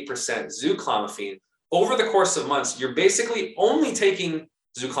 38% zooclomiphene, over the course of months, you're basically only taking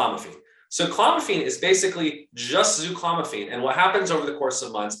zooclomiphene. So clomiphene is basically just zooclomiphene. And what happens over the course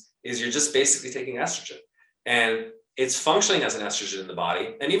of months is you're just basically taking estrogen. And it's functioning as an estrogen in the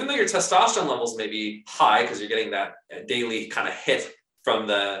body. And even though your testosterone levels may be high because you're getting that daily kind of hit from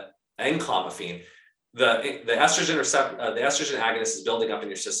the enclomiphene, the estrogen receptor, the estrogen agonist is building up in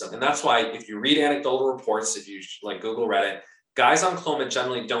your system. And that's why if you read anecdotal reports, if you like Google Reddit, guys on Clomid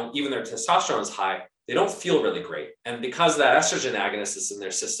generally don't, even their testosterone is high, they don't feel really great. And because that estrogen agonist is in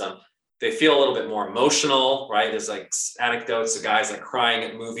their system, they feel a little bit more emotional, right? There's like anecdotes of guys like crying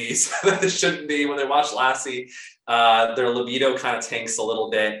at movies that they shouldn't be when they watch Lassie. Their libido kind of tanks a little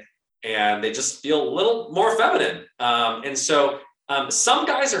bit and they just feel a little more feminine. And so some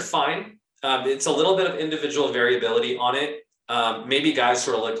guys are fine. It's a little bit of individual variability on it. Maybe guys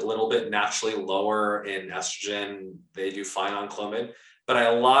who are like a little bit naturally lower in estrogen, they do fine on Clomid, but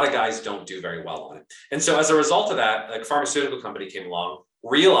a lot of guys don't do very well on it. And so as a result of that, like a pharmaceutical company came along,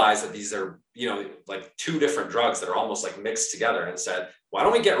 realized that these are, you know, like two different drugs that are almost like mixed together and said, why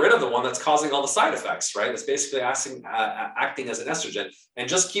don't we get rid of the one that's causing all the side effects, right? That's basically acting as an estrogen and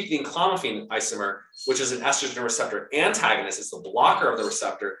just keep the enclomiphene isomer, which is an estrogen receptor antagonist. It's the blocker of the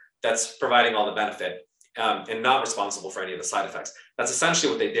receptor that's providing all the benefit and not responsible for any of the side effects. That's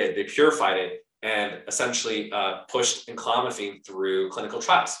essentially what they did. They purified it and essentially pushed enclomiphene through clinical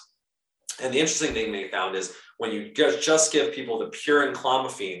trials. And the interesting thing they found is when you just give people the pure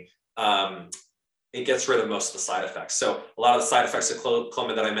enclomiphene, it gets rid of most of the side effects. So a lot of the side effects of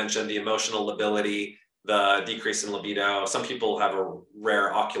Clomid that I mentioned, the emotional lability, the decrease in libido, some people have a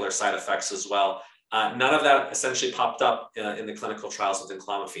rare ocular side effects as well. None of that essentially popped up in the clinical trials with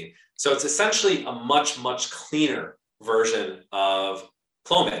enclomiphene. So it's essentially a much, much cleaner version of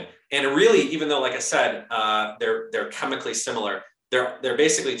Clomid. And really, even though, like I said, they're chemically similar, they're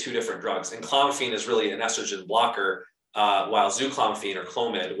basically two different drugs. Enclomiphene is really an estrogen blocker, while zooclomiphene or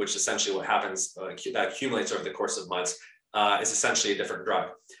Clomid, which essentially what happens that accumulates over the course of months, is essentially a different drug.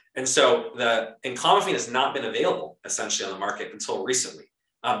 And so the enclomiphene has not been available essentially on the market until recently.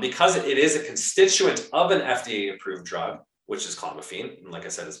 Because it is a constituent of an FDA-approved drug, which is clomiphene, and like I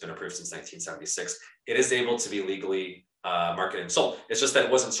said, it's been approved since 1976, it is able to be legally marketed and sold. It's just that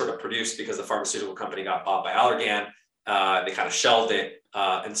it wasn't sort of produced because the pharmaceutical company got bought by Allergan. They kind of shelved it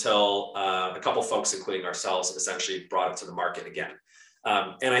until a couple folks, including ourselves, essentially brought it to the market again.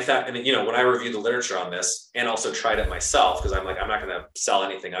 And I thought, you know, when I reviewed the literature on this and also tried it myself, because I'm like, I'm not going to sell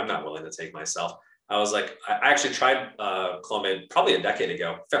anything I'm not willing to take myself. I was like, I actually tried Clomid probably a decade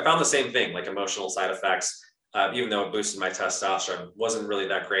ago. I found the same thing, like emotional side effects, even though it boosted my testosterone, wasn't really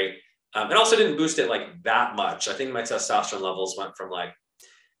that great. And also didn't boost it like that much. I think my testosterone levels went from like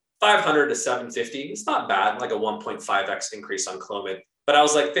 500 to 750. It's not bad, like a 1.5x increase on Clomid. But I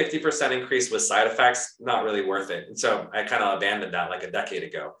was like 50% increase with side effects, not really worth it. And so I kind of abandoned that like a decade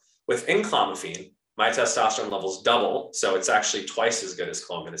ago. With enclomiphene, my testosterone levels double. So it's actually twice as good as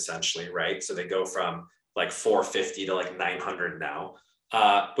Clomid essentially, right? So they go from like 450 to like 900 now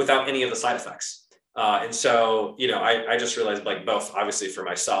without any of the side effects. And so, you know, I just realized like both, obviously for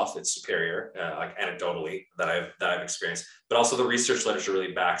myself, it's superior, like anecdotally that I've experienced, but also the research literature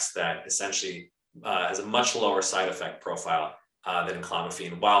really backs that essentially has a much lower side effect profile than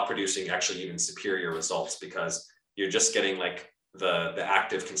enclomiphene while producing actually even superior results because you're just getting like the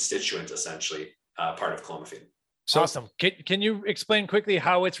active constituent essentially part of clomiphene. So awesome. Can you explain quickly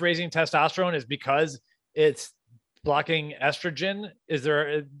how it's raising testosterone is because it's blocking estrogen? Is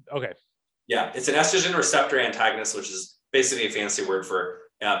there okay. Yeah, it's an estrogen receptor antagonist, which is basically a fancy word for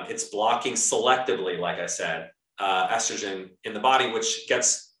it's blocking selectively, like I said, estrogen in the body, which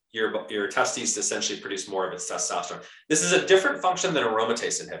gets your testes to essentially produce more of its testosterone. This is a different function than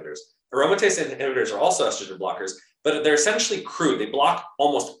aromatase inhibitors. Aromatase inhibitors are also estrogen blockers, but they're essentially crude. They block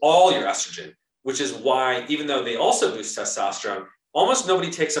almost all your estrogen, which is why, even though they also boost testosterone, almost nobody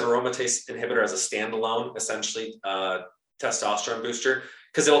takes an aromatase inhibitor as a standalone, essentially, testosterone booster,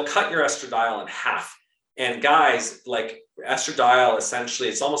 because it'll cut your estradiol in half. And guys, like estradiol, essentially,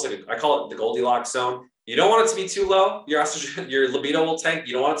 it's almost like I call it the Goldilocks zone. You don't want it to be too low, your estrogen, your libido will tank.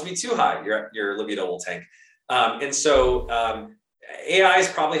 You don't want it to be too high, your libido will tank. AIs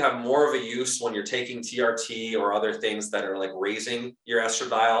probably have more of a use when you're taking TRT or other things that are like raising your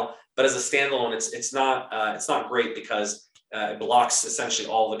estradiol. But as a standalone, it's not great because it blocks essentially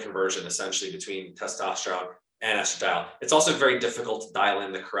all the conversion essentially between testosterone and estradiol. It's also very difficult to dial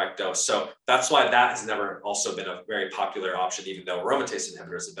in the correct dose. So that's why that has never also been a very popular option, even though aromatase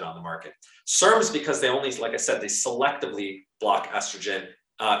inhibitors have been on the market. SERMs, because they only, like I said, they selectively block estrogen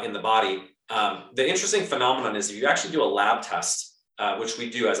in the body. The interesting phenomenon is if you actually do a lab test, which we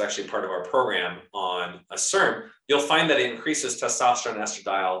do as actually part of our program on a SERM, you'll find that it increases testosterone and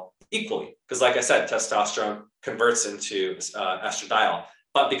estradiol equally. Because like I said, testosterone converts into estradiol.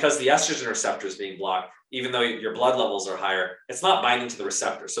 But because the estrogen receptor is being blocked, even though your blood levels are higher, it's not binding to the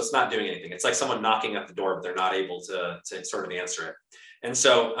receptor. So it's not doing anything. It's like someone knocking at the door, but they're not able to sort of answer it. And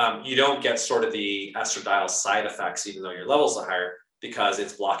so you don't get sort of the estradiol side effects, even though your levels are higher, because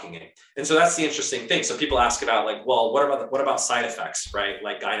it's blocking it. And so that's the interesting thing. So people ask about like, well, what about side effects, right?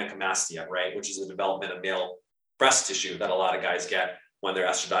 Like gynecomastia, right? Which is the development of male breast tissue that a lot of guys get when their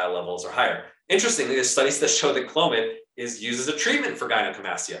estradiol levels are higher. Interestingly, there's studies that show that Clomid is used as a treatment for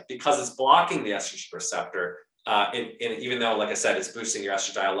gynecomastia because it's blocking the estrogen receptor. Even though, like I said, it's boosting your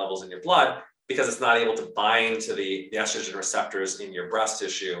estradiol levels in your blood, because it's not able to bind to the estrogen receptors in your breast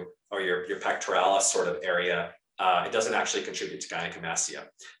tissue or your pectoralis sort of area. It doesn't actually contribute to gynecomastia.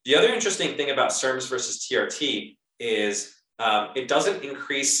 The other interesting thing about SERMs versus TRT is it doesn't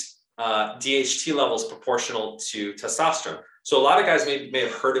increase DHT levels proportional to testosterone. So a lot of guys may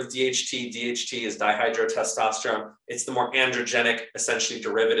have heard of DHT. DHT is dihydrotestosterone. It's the more androgenic, essentially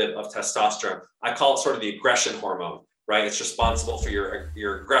derivative of testosterone. I call it sort of the aggression hormone, right? It's responsible for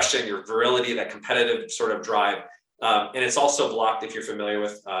your aggression, your virility, that competitive sort of drive. And it's also blocked, if you're familiar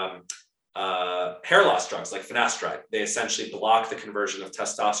with hair loss drugs like finasteride. They essentially block the conversion of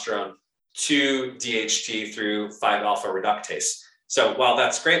testosterone to DHT through 5-alpha reductase. So while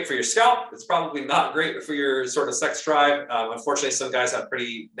that's great for your scalp, it's probably not great for your sort of sex drive. Unfortunately, some guys have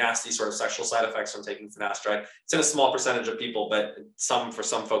pretty nasty sort of sexual side effects from taking finasteride. It's in a small percentage of people, but for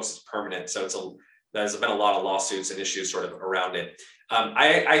some folks, it's permanent. So there's been a lot of lawsuits and issues sort of around it.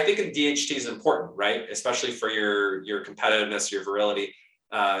 I think DHT is important, right? Especially for your competitiveness, your virility.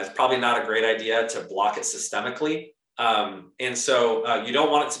 It's probably not a great idea to block it systemically. And so you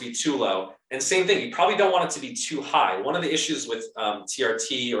don't want it to be too low. And same thing, you probably don't want it to be too high. One of the issues with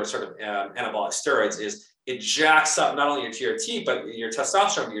TRT or sort of anabolic steroids is it jacks up not only your TRT, but your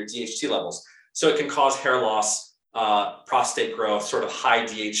testosterone, but your DHT levels. So it can cause hair loss, prostate growth, sort of high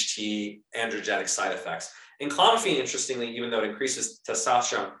DHT, androgenic side effects. Enclomiphene, interestingly, even though it increases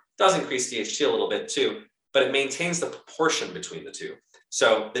testosterone, does increase DHT a little bit too, but it maintains the proportion between the two.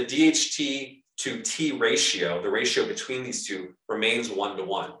 So the DHT to T ratio, the ratio between these two, remains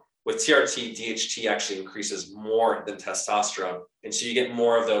 1-to-1. With TRT, DHT actually increases more than testosterone. And so you get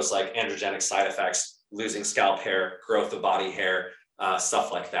more of those like androgenic side effects, losing scalp hair, growth of body hair,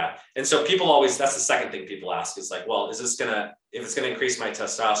 stuff like that. And so people always, that's the second thing people ask is like, well, if it's gonna increase my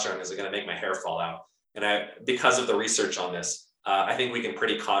testosterone, is it gonna make my hair fall out? And because of the research on this, I think we can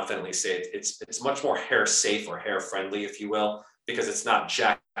pretty confidently say it's much more hair safe or hair friendly, if you will, because it's not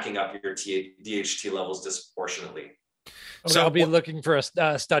jacking up your DHT levels disproportionately. Okay, so I'll be looking for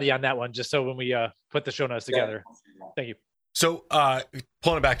a study on that one, just so when we put the show notes together. Yeah. Thank you. So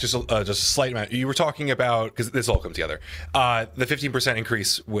pulling it back just a slight amount, you were talking about, because this all comes together, the 15%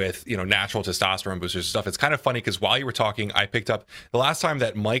 increase with natural testosterone boosters and stuff. It's kind of funny because while you were talking, I picked up the last time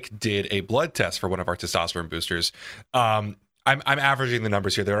that Mike did a blood test for one of our testosterone boosters. I'm averaging the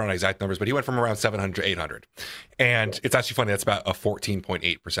numbers here. They're not exact numbers, but he went from around 700 to 800. And it's actually funny. That's about a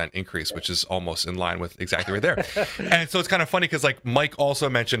 14.8% increase, which is almost in line with exactly right there. And so it's kind of funny because like Mike also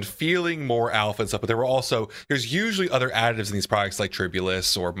mentioned feeling more alpha and stuff, but there's usually other additives in these products like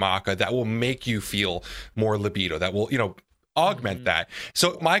Tribulus or Maca that will make you feel more libido, that will, augment that.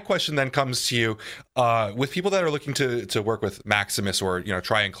 So my question then comes to you with people that are looking to work with Maximus or,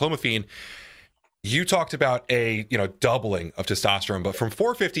 try Enclomiphene. You talked about a doubling of testosterone, but from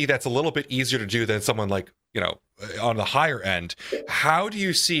 450, that's a little bit easier to do than someone like on the higher end. How do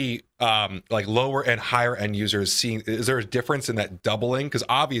you see like lower and higher end users seeing? Is there a difference in that doubling? Because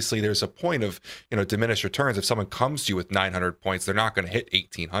obviously there's a point of diminished returns. If someone comes to you with 900 points, they're not going to hit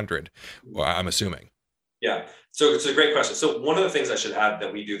 1800. I'm assuming. Yeah, so it's a great question. So one of the things I should add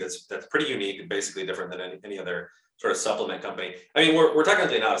that we do that's pretty unique and basically different than any other sort of supplement company. I mean, we're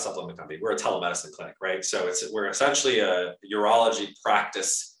technically not a supplement company. We're a telemedicine clinic, right? So we're essentially a urology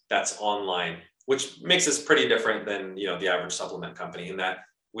practice that's online, which makes us pretty different than, you know, the average supplement company in that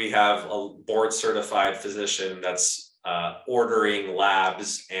we have a board certified physician that's ordering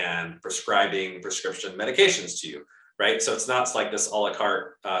labs and prescribing prescription medications to you, right? So it's not like this a la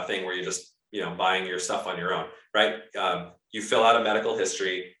carte thing where you're just, you know, buying your stuff on your own, right? You fill out a medical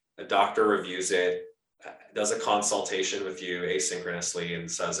history, a doctor reviews it, does a consultation with you asynchronously and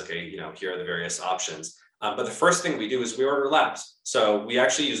says, okay, you know, here are the various options. But the first thing we do is we order labs. So we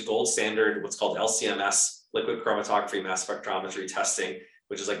actually use gold standard, what's called LCMS, liquid chromatography mass spectrometry testing,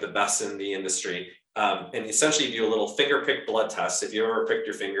 which is like the best in the industry. And essentially you do a little finger prick blood test. If you ever pricked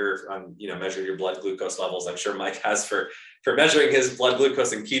your finger on, you know, measured your blood glucose levels, I'm sure Mike has for measuring his blood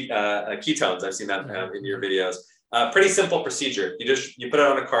glucose and ketones. I've seen that in your videos. Pretty simple procedure. You put it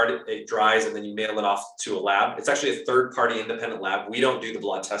on a card, it dries, and then you mail it off to a lab. It's actually a third-party independent lab. We don't do the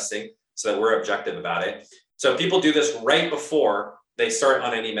blood testing, so that we're objective about it. So people do this right before they start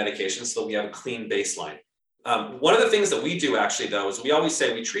on any medication, so that we have a clean baseline. One of the things that we do actually, though, is we always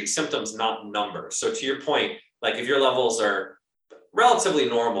say we treat symptoms, not numbers. So to your point, like if your levels are relatively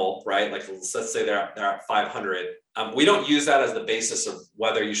normal, right? Like let's say they're at 500. We don't use that as the basis of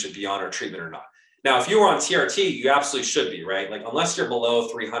whether you should be on our treatment or not. Now, if you were on TRT, you absolutely should be, right? Like unless you're below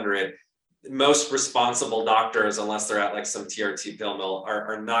 300, most responsible doctors, unless they're at like some TRT pill mill,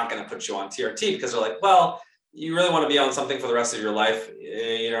 are not going to put you on TRT because they're like, well, you really want to be on something for the rest of your life.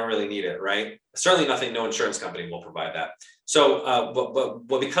 You don't really need it, right? Certainly nothing, no insurance company will provide that. So,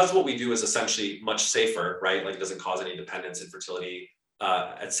 but because what we do is essentially much safer, right? Like it doesn't cause any dependence, infertility,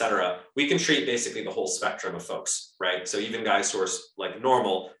 et cetera. We can treat basically the whole spectrum of folks, right? So even guys who are like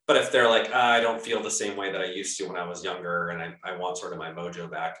normal, but if they're like, I don't feel the same way that I used to when I was younger and I want sort of my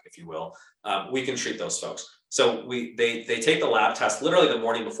mojo back, if you will, we can treat those folks. So they take the lab test literally the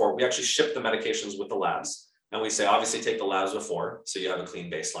morning before. We actually ship the medications with the labs. And we say, obviously take the labs before, so you have a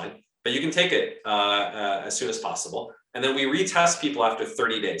clean baseline, but you can take it as soon as possible. And then we retest people after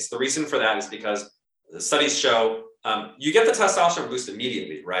 30 days. The reason for that is because the studies show you get the testosterone boost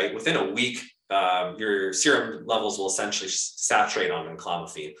immediately, right? Within a week, your serum levels will essentially saturate on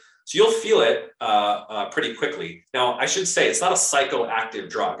enclomiphene. So you'll feel it pretty quickly. Now, I should say it's not a psychoactive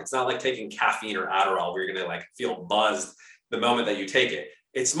drug. It's not like taking caffeine or Adderall where you're gonna like feel buzzed the moment that you take it.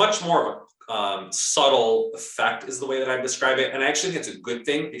 It's much more of a subtle effect is the way that I describe it. And I actually think it's a good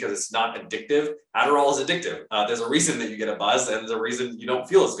thing because it's not addictive. Adderall is addictive. There's a reason that you get a buzz and there's a reason you don't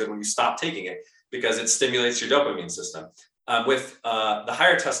feel as good when you stop taking it because it stimulates your dopamine system. With the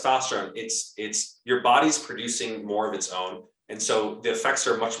higher testosterone, it's your body's producing more of its own. And so the effects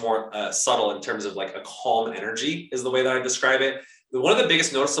are much more subtle in terms of like a calm energy is the way that I describe it. One of the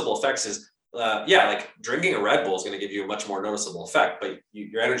biggest noticeable effects is like drinking a Red Bull is going to give you a much more noticeable effect, but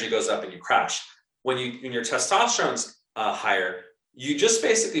your energy goes up and you crash. When your testosterone's higher, you just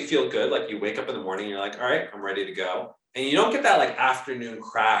basically feel good. Like you wake up in the morning, and you're like, all right, I'm ready to go. And you don't get that like afternoon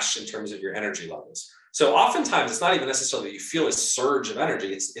crash in terms of your energy levels. So oftentimes it's not even necessarily that you feel a surge of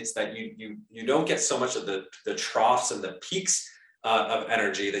energy. It's that you don't get so much of the troughs and the peaks of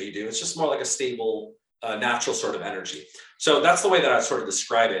energy that you do. It's just more like a stable, natural sort of energy. So that's the way that I sort of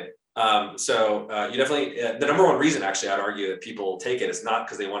describe it. You definitely, the number one reason actually I'd argue that people take it is not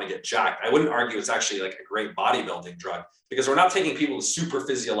because they want to get jacked. I wouldn't argue it's actually like a great bodybuilding drug because we're not taking people to super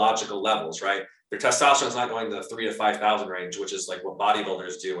physiological levels, right? Their testosterone is not going to the 3,000 to 5,000 range, which is like what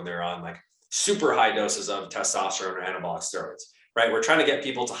bodybuilders do when they're on like super high doses of testosterone or anabolic steroids, right? We're trying to get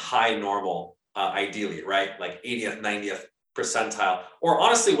people to high normal, ideally, right? Like 80th, 90th percentile, or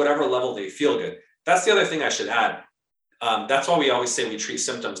honestly, whatever level they feel good. That's the other thing I should add. That's why we always say we treat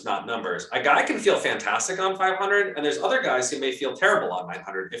symptoms, not numbers. A guy can feel fantastic on 500, and there's other guys who may feel terrible on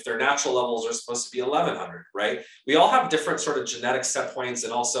 900 if their natural levels are supposed to be 1100, right? We all have different sort of genetic set points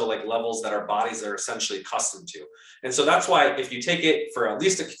and also like levels that our bodies are essentially accustomed to. And so that's why if you take it for at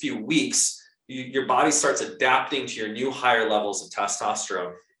least a few weeks, your body starts adapting to your new higher levels of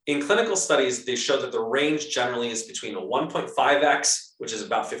testosterone. In clinical studies, they show that the range generally is between a 1.5x, which is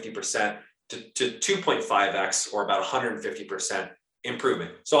about 50%, to 2.5x or about 150%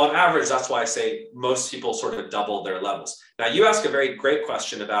 improvement. So on average, that's why I say most people sort of double their levels. Now you ask a very great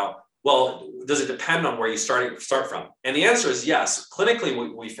question about, well, does it depend on where you start from? And the answer is yes.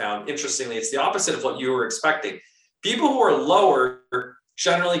 Clinically, we found, interestingly, it's the opposite of what you were expecting. People who are lower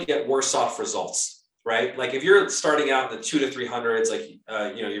generally get worse off results, right? Like if you're starting out in the 200 to 300s,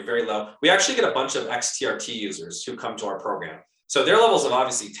 like, you're very low. We actually get a bunch of ex-TRT users who come to our program. So their levels have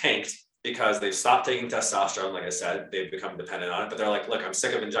obviously tanked. because they've stopped taking testosterone. Like I said, they've become dependent on it, but they're like, look, I'm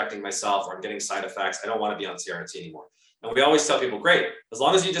sick of injecting myself, or I'm getting side effects. I don't want to be on CRT anymore. And we always tell people, great, as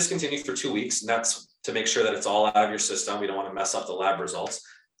long as you discontinue for 2 weeks, and that's to make sure that it's all out of your system. We don't want to mess up the lab results.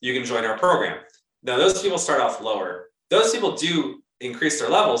 You can join our program. Now, those people start off lower. Those people do increase their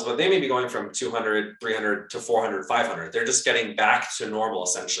levels, but they may be going from 200, 300 to 400, 500. They're just getting back to normal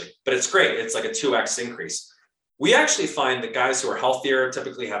essentially, but it's great. It's like a 2x increase. We actually find that guys who are healthier,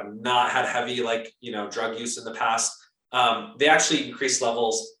 typically have not had heavy, drug use in the past. They actually increase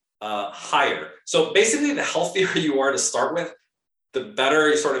levels higher. So basically, the healthier you are to start with, the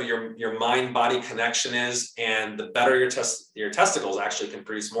better sort of your mind-body connection is, and the better your testicles actually can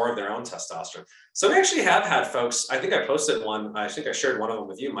produce more of their own testosterone. So we actually have had folks. I think I posted one. I think I shared one of them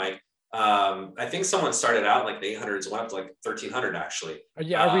with you, Mike. I think someone started out like the 800s, went up to like 1300 actually.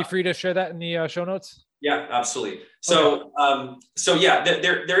 Are we free to share that in the show notes? Yeah, absolutely. So,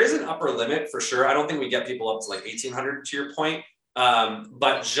 there is an upper limit for sure. I don't think we get people up to like 1800 to your point.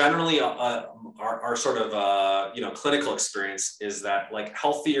 But generally our sort of, clinical experience is that like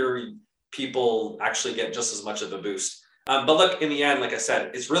healthier people actually get just as much of a boost. But look, in the end, like I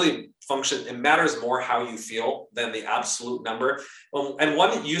said, it's really function. It matters more how you feel than the absolute number. And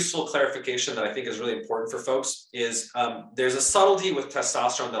one useful clarification that I think is really important for folks is there's a subtlety with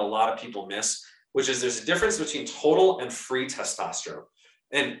testosterone that a lot of people miss, which is there's a difference between total and free testosterone.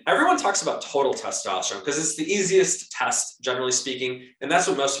 And everyone talks about total testosterone because it's the easiest to test, generally speaking. And that's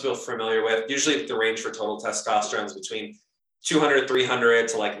what most people are familiar with. Usually the range for total testosterone is between 200, 300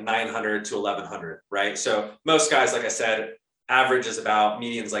 to like 900 to 1100, right? So most guys, like I said, average is about,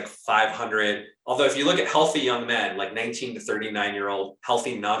 median's like 500. Although if you look at healthy young men, like 19 to 39-year-old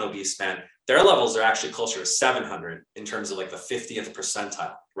healthy non-obese men, their levels are actually closer to 700 in terms of like the 50th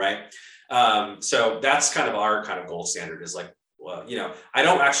percentile, right? So that's kind of our kind of gold standard is like, well, I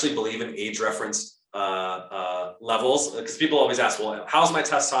don't actually believe in age referenced levels because people always ask, well, how's my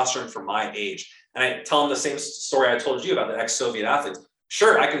testosterone for my age? And I tell them the same story I told you about the ex-Soviet athletes.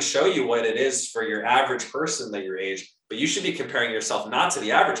 Sure, I can show you what it is for your average person that your age, but you should be comparing yourself not to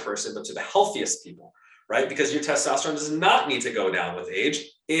the average person, but to the healthiest people, right? Because your testosterone does not need to go down with age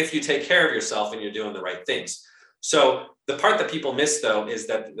if you take care of yourself and you're doing the right things. So the part that people miss, though, is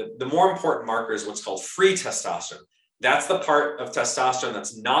that the more important marker is what's called free testosterone. That's the part of testosterone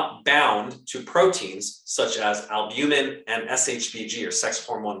that's not bound to proteins such as albumin and SHBG, or sex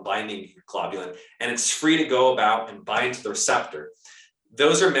hormone binding globulin, and it's free to go about and bind to the receptor.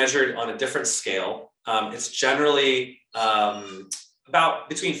 Those are measured on a different scale. It's generally about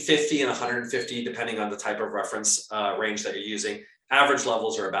between 50 and 150, depending on the type of reference range that you're using. Average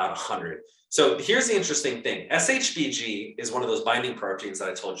levels are about 100. So here's the interesting thing. SHBG is one of those binding proteins that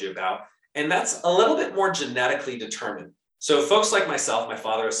I told you about. And that's a little bit more genetically determined. So folks like myself, my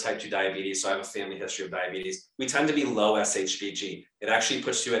father has type 2 diabetes, so I have a family history of diabetes. We tend to be low SHBG. It actually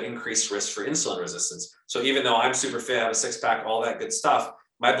puts you at increased risk for insulin resistance. So even though I'm super fit, I have a six-pack, all that good stuff,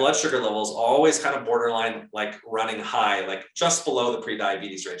 my blood sugar levels always kind of borderline, like running high, like just below the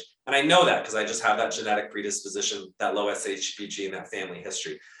pre-diabetes range. And I know that because I just have that genetic predisposition, that low SHBG in that family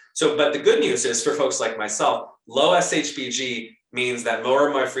history. So, but the good news is for folks like myself, low SHBG means that more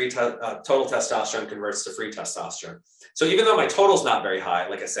of my total testosterone converts to free testosterone. So even though my total is not very high,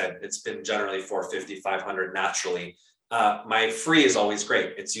 like I said, it's been generally 450, 500 naturally, my free is always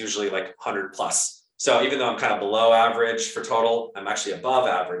great. It's usually like 100 plus. So even though I'm kind of below average for total, I'm actually above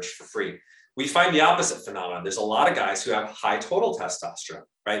average for free. We find the opposite phenomenon. There's a lot of guys who have high total testosterone,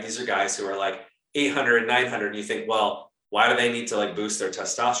 right? These are guys who are like 800, 900, and you think, well, why do they need to like boost their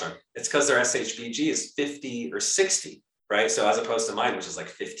testosterone? It's because their SHBG is 50 or 60. Right? So as opposed to mine, which is like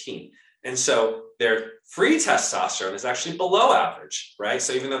 15. And so their free testosterone is actually below average, right?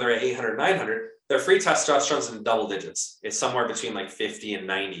 So even though they're at 800, 900, their free testosterone is in double digits. It's somewhere between like 50 and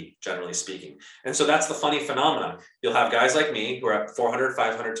 90, generally speaking. And so that's the funny phenomenon. You'll have guys like me who are at 400,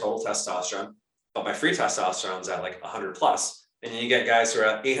 500 total testosterone, but my free testosterone is at like 100 plus. And then you get guys who are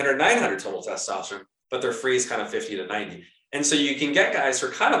at 800, 900 total testosterone, but their free is kind of 50 to 90. And so you can get guys who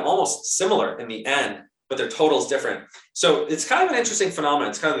are kind of almost similar in the end, but their total is different. So it's kind of an interesting phenomenon.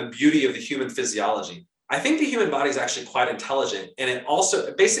 It's kind of the beauty of the human physiology. I think the human body is actually quite intelligent, and it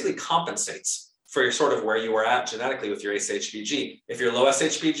basically compensates for your sort of where you are at genetically with your SHBG. If you're low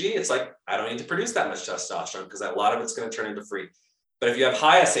SHBG, it's like, I don't need to produce that much testosterone because a lot of it's going to turn into free. But if you have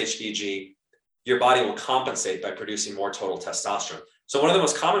high SHBG, your body will compensate by producing more total testosterone. So one of the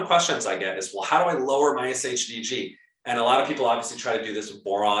most common questions I get is, well, how do I lower my SHBG? And a lot of people obviously try to do this with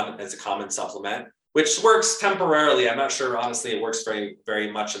boron as a common supplement. which works temporarily. I'm not sure, honestly, it works very,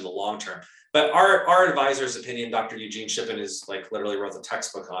 very much in the long term. But our advisor's opinion, Dr. Eugene Shippen, is like literally wrote the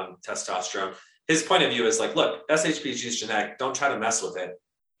textbook on testosterone. His point of view is like, look, SHBG is genetic. Don't try to mess with it.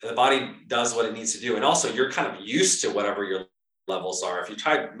 The body does what it needs to do. And also you're kind of used to whatever your levels are. If you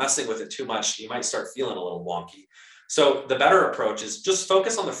try messing with it too much, you might start feeling a little wonky. So the better approach is just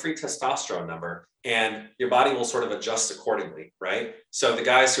focus on the free testosterone number and your body will sort of adjust accordingly, right? So the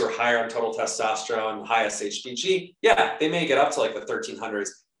guys who are higher on total testosterone, high SHBG, yeah, they may get up to like the 1300s,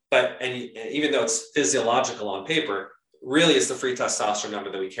 but and even though it's physiological on paper, really it's the free testosterone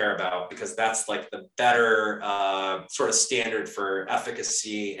number that we care about because that's like the better sort of standard for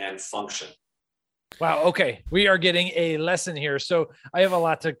efficacy and function. Wow. Okay. We are getting a lesson here. So I have a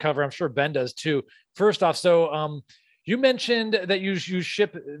lot to cover. I'm sure Ben does too. First off, so you mentioned that you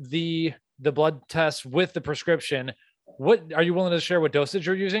ship the blood test with the prescription. What are you willing to share what dosage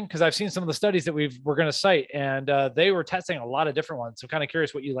you're using? Because I've seen some of the studies that we're going to cite, and they were testing a lot of different ones. So I'm kind of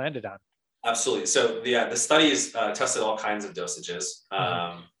curious what you landed on. Absolutely. So the studies tested all kinds of dosages,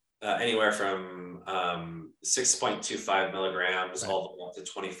 anywhere from 6.25 milligrams all the way up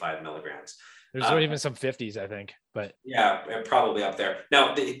to 25 milligrams. There's even some 50s, I think, but yeah, probably up there.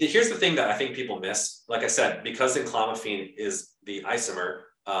 Now, here's the thing that I think people miss. Like I said, because enclomiphene is the isomer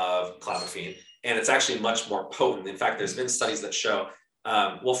of clomiphene, and it's actually much more potent. In fact, there's been studies that show,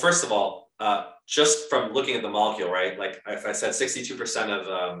 well, first of all, just from looking at the molecule, right? Like if I said 62%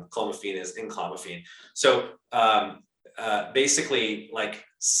 of clomiphene is enclomiphene. So basically like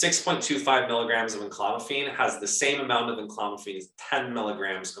 6.25 milligrams of enclomiphene has the same amount of enclomiphene as 10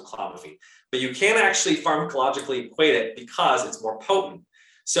 milligrams of clomiphene. But you can't actually pharmacologically equate it because it's more potent.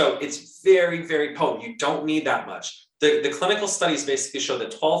 So it's very, very potent. You don't need that much. The clinical studies basically show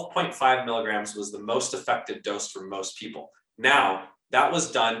that 12.5 milligrams was the most effective dose for most people. Now, that was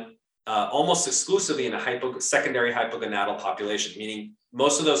done almost exclusively in a secondary hypogonadal population, meaning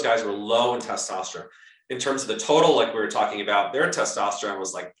most of those guys were low in testosterone. In terms of the total, like we were talking about, their testosterone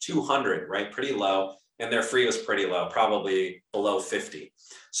was like 200, right? Pretty low. And their free was pretty low, probably below 50.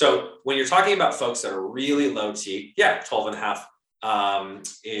 So when you're talking about folks that are really low T, yeah, 12.5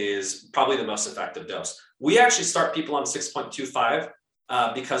 is probably the most effective dose. We actually start people on 6.25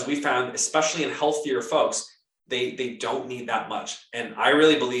 because we found, especially in healthier folks, they don't need that much. And I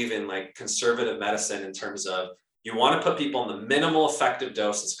really believe in like conservative medicine in terms of you want to put people on the minimal effective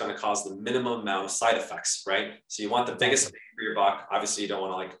dose that's going to cause the minimum amount of side effects, right? So you want the biggest bang for your buck. Obviously, you don't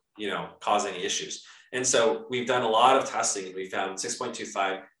want to like, cause any issues. And so we've done a lot of testing and we found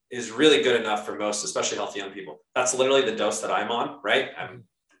 6.25 is really good enough for most, especially healthy young people. That's literally the dose that I'm on, right? I'm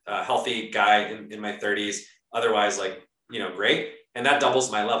a healthy guy in my 30s, otherwise like, great. And that doubles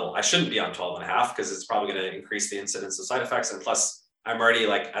my level. I shouldn't be on 12.5 because it's probably going to increase the incidence of side effects. And plus I'm already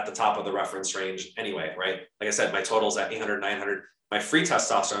like at the top of the reference range anyway, right? Like I said, my total's at 800, 900. My free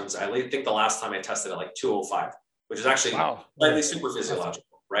testosterone, I think the last time I tested at like 205, which is actually slightly super physiological,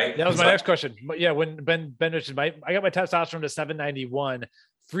 right? That was my next question. But yeah, when Ben mentioned I got my testosterone to 791,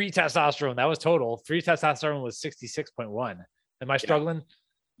 free testosterone, that was total. Free testosterone was 66.1. Am I struggling?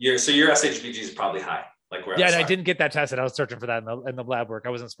 So your SHBG is probably high. Like where and I didn't get that tested. I was searching for that in the lab work. I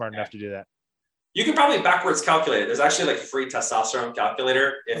wasn't smart enough to do that. You can probably backwards calculate it. There's actually like a free testosterone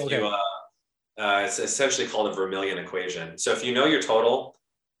calculator. If you, it's essentially called a Vermillion equation. So if you know your total,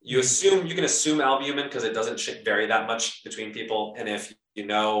 you can assume albumin because it doesn't vary that much between people. And if you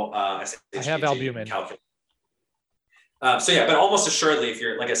know, SHBG, I have albumin. So yeah, but almost assuredly, if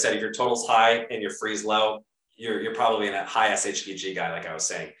you're, like I said, if your total's high and your free's low, you're probably in a high SHBG guy, like I was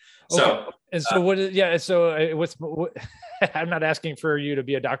saying. So, and so what's I'm not asking for you to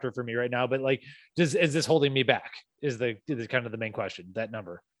be a doctor for me right now, but like, is this holding me back? Is kind of the main question, that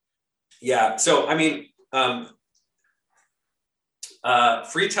number? Yeah. So, I mean,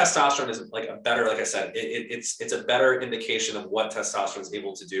 free testosterone is like a better, like I said, it's a better indication of what testosterone is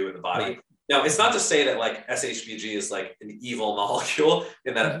able to do in the body. Right. Now, it's not to say that like SHBG is like an evil molecule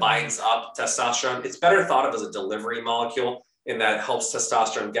in that it binds up testosterone. It's better thought of as a delivery molecule in that it helps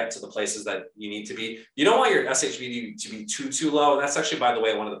testosterone get to the places that you need to be. You don't want your SHBG to be too low. And that's actually, by the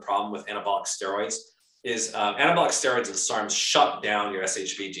way, one of the problems with anabolic steroids is anabolic steroids and SARMs shut down your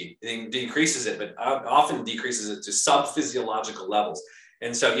SHBG. It decreases it, but often decreases it to sub-physiological levels.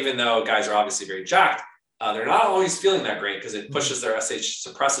 And so even though guys are obviously very jacked, they're not always feeling that great because it pushes their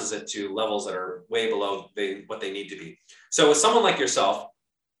suppresses it to levels that are way below what they need to be. So with someone like yourself,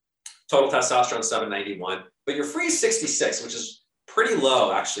 total testosterone 791, but your free 66, which is pretty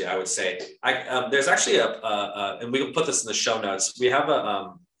low, actually, I would say. There's actually and we can put this in the show notes. We have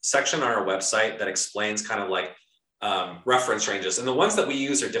a section on our website that explains kind of like reference ranges. And the ones that we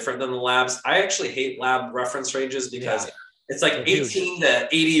use are different than the labs. I actually hate lab reference ranges because it's like 18 to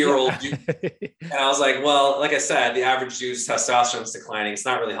 80-year-old dude. And I was like, well, like I said, the average dude's testosterone is declining. It's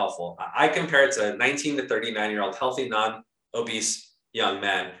not really helpful. I compare it to 19 to 39-year-old healthy, non-obese young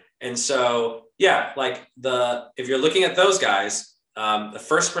men. And so, yeah, like if you're looking at those guys, the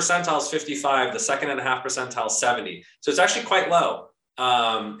first percentile is 55, the second and a half percentile is 70. So it's actually quite low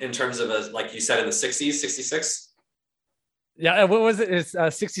in terms of, like you said, in the 60s, 66. Yeah, what was it? It's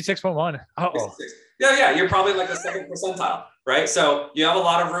 66.1. Oh, yeah. You're probably like the second percentile, right? So you have a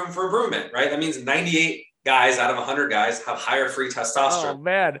lot of room for improvement, right? That means 98 guys out of 100 guys have higher free testosterone. Oh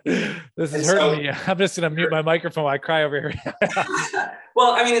man, this is hurting me. I'm just gonna mute my microphone while I cry over here.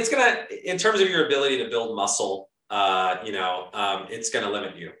 Well, I mean, it's gonna, in terms of your ability to build muscle, it's gonna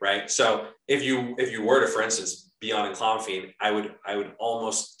limit you, right? So if you were to, for instance, be on Enclomiphene, I would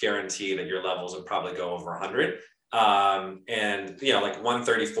almost guarantee that your levels would probably go over 100. And like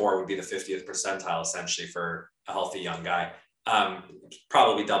 134 would be the 50th percentile essentially for a healthy young guy.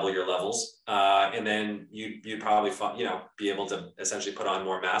 Probably double your levels, and then you'd probably be able to essentially put on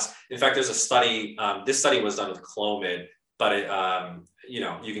more mass. In fact, there's a study. This study was done with Clomid, but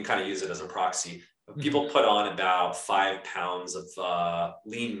you can kind of use it as a proxy. People put on about 5 pounds of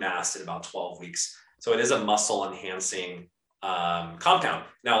lean mass in about 12 weeks. So it is a muscle enhancing compound.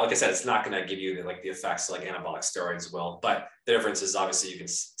 Now, like I said, it's not going to give you the effects like anabolic steroids will, but the difference is obviously you can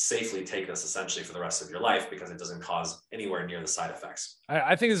safely take this essentially for the rest of your life because it doesn't cause anywhere near the side effects.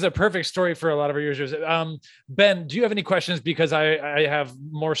 I think this is a perfect story for a lot of our users. Ben, do you have any questions? Because I have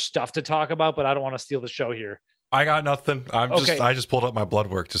more stuff to talk about, but I don't want to steal the show here. I got nothing. I just pulled up my blood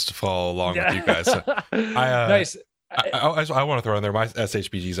work just to follow along with you guys. So nice. I want to throw in there. My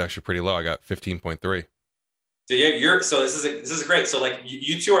SHBG is actually pretty low. I got 15.3. So this is great. So like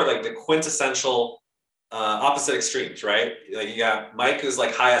you two are like the quintessential opposite extremes, right? Like you got Mike, who's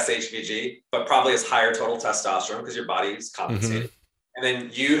like high SHBG, but probably has higher total testosterone because your body is compensated. And then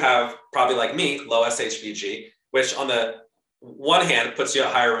you have probably like me, low SHBG, which on the one hand puts you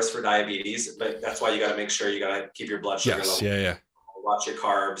at higher risk for diabetes, but that's why you got to make sure you got to keep your blood sugar level. Yeah. Watch your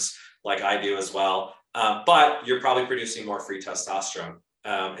carbs, like I do as well. But you're probably producing more free testosterone.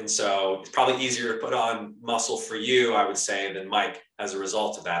 And so it's probably easier to put on muscle for you, I would say, than Mike as a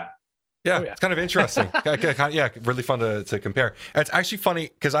result of that. Yeah, it's kind of interesting. Yeah, really fun to compare. And it's actually funny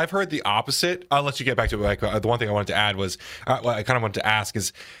because I've heard the opposite. I'll let you get back to it. The one thing I wanted to add was, what I kind of wanted to ask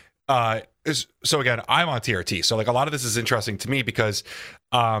is so again, I'm on TRT. So like a lot of this is interesting to me because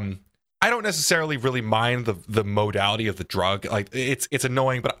I don't necessarily really mind the modality of the drug. Like it's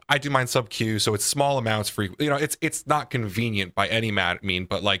annoying, but I do mind sub-Q, so it's small amounts it's not convenient by any mean,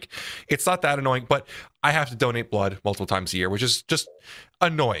 but like it's not that annoying. But I have to donate blood multiple times a year, which is just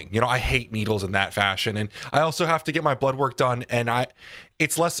annoying. I hate needles in that fashion. And I also have to get my blood work done, and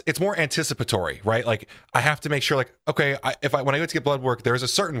it's more anticipatory, right? Like I have to make sure, like, okay, when I go to get blood work, there's a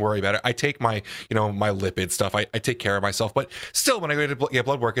certain worry about it. I take my, my lipid stuff. I take care of myself, but still when I go to get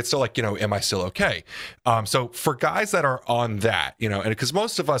blood work, it's still like, am I still okay? So for guys that are on that, and because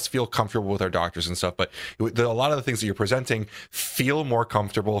most of us feel comfortable with our doctors and stuff, but a lot of the things that you're presenting feel more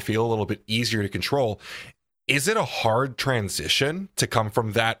comfortable, feel a little bit easier to control. Is it a hard transition to come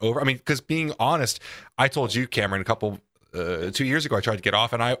from that over? I mean, because being honest, I told you, Cameron, 2 years ago, I tried to get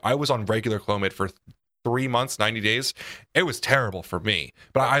off, and I was on regular Clomid for 3 months, 90 days. It was terrible for me.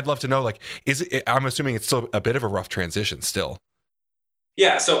 But I'd love to know, like, I'm assuming it's still a bit of a rough transition still.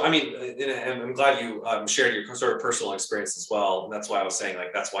 Yeah. So, I mean, and I'm glad you shared your sort of personal experience as well. And that's why I was saying,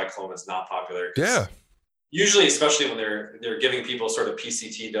 like, that's why Clomid is not popular. Yeah. Usually, especially when they're giving people sort of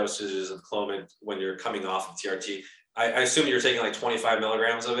PCT dosages of Clomid when you're coming off of TRT. I assume you're taking like 25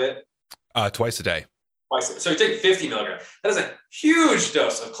 milligrams of it? Twice a day. So you're taking 50 milligrams. That is a huge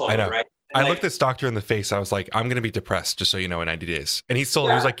dose of Clomid, right? And I looked this doctor in the face. I was like, I'm going to be depressed, just so you know, in 90 days. And he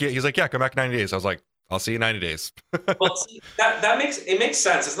was like, yeah, come back in 90 days. I was like, I'll see you in 90 days. Well, see, that makes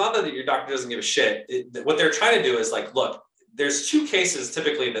sense. It's not that your doctor doesn't give a shit. What they're trying to do is like, look, there's 2 cases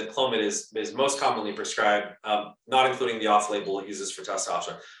typically that Clomid is most commonly prescribed, not including the off-label it uses for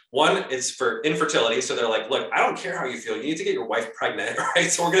testosterone. One is for infertility. So they're like, look, I don't care how you feel. You need to get your wife pregnant,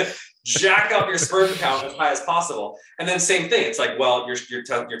 right? So we're going to jack up your sperm count as high as possible. And then same thing. It's like, well,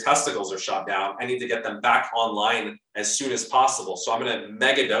 your testicles are shot down. I need to get them back online as soon as possible. So I'm going to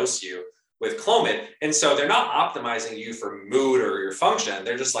mega dose you with Clomid. And so they're not optimizing you for mood or your function.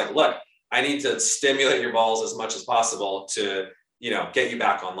 They're just like, look, I need to stimulate your balls as much as possible to, get you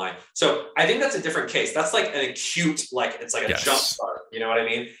back online. So I think that's a different case. That's like an acute, like it's like a jump start. You know what I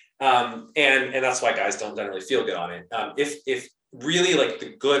mean? And that's why guys don't generally feel good on it. If really like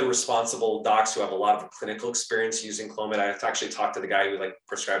the good, responsible docs who have a lot of clinical experience using Clomid. I have to actually talk to the guy who like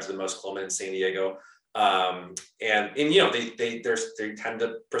prescribes the most Clomid in San Diego. And you know, they tend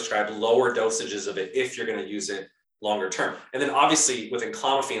to prescribe lower dosages of it if you're going to use it longer term. And then obviously with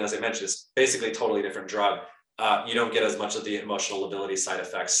Enclomiphene, as I mentioned, it's basically a totally different drug. You don't get as much of the emotional lability side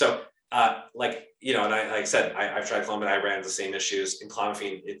effects. So like, you know, and like I said, I've tried Clomid, I ran into the same issues.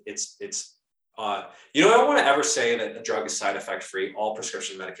 Enclomiphene, it's you know, I don't want to ever say that a drug is side effect free. All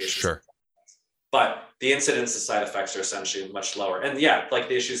prescription medications, Sure. but the incidence of side effects are essentially much lower. And yeah, like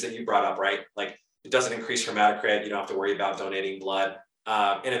the issues that you brought up, right? Like it doesn't increase hematocrit. You don't have to worry about donating blood,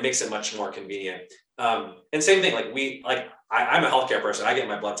 and it makes it much more convenient. And same thing, like I'm a healthcare person. I get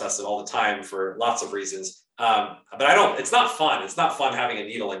my blood tested all the time for lots of reasons. But I don't. It's not fun. It's not fun having a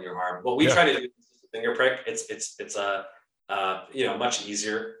needle in your arm. What we try to do is a finger prick. It's a you know, much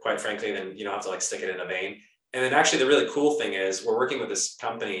easier, quite frankly, than you don't have to like stick it in a vein. And then actually the really cool thing is we're working with this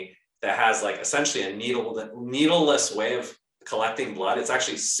company that has like essentially a needleless way of collecting blood. It's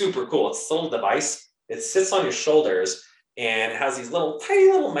actually super cool. It's a little device. It sits on your shoulders and it has these little tiny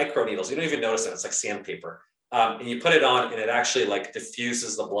little micro needles. You don't even notice it. It's like sandpaper. And you put it on and it actually like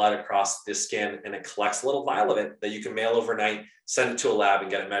diffuses the blood across the skin and it collects a little vial of it that you can mail overnight, send it to a lab and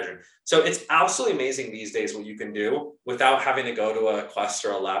get it measured. So it's absolutely amazing these days what you can do without having to go to a Quest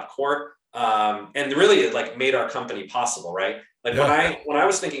or a LabCorp. And really it like made our company possible, right? Like when I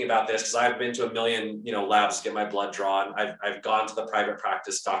was thinking about this, because I've been to 1 million, you know, labs to get my blood drawn. I've gone to the private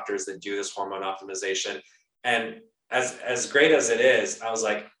practice doctors that do this hormone optimization. And as great as it is, I was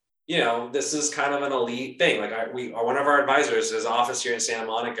like, you know, this is kind of an elite thing. Like one of our advisors, his office here in Santa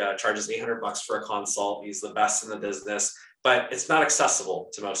Monica charges $800 for a consult. He's the best in the business, but it's not accessible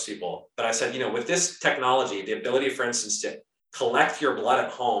to most people. But I said, you know, with this technology, the ability, for instance, to collect your blood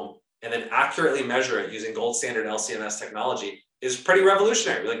at home and then accurately measure it using gold standard LC-MS technology is pretty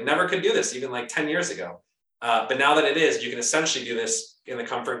revolutionary. We like never could do this even like 10 years ago. But now that it is, you can essentially do this in the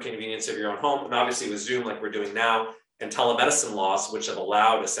comfort and convenience of your own home. And obviously with Zoom, like we're doing now, and telemedicine laws, which have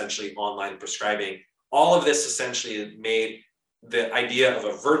allowed essentially online prescribing, all of this essentially made the idea of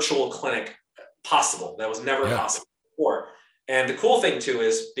a virtual clinic possible. That was never possible before. And the cool thing too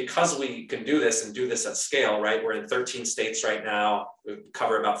is because we can do this and do this at scale, right? We're in 13 states right now. We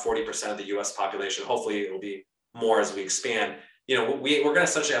cover about 40% of the US population. Hopefully it will be more as we expand. You know, we're going to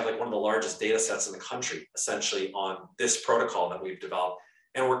essentially have like one of the largest data sets in the country, essentially on this protocol that we've developed.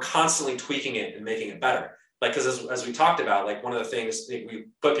 And we're constantly tweaking it and making it better. Like, because as we talked about, like one of the things we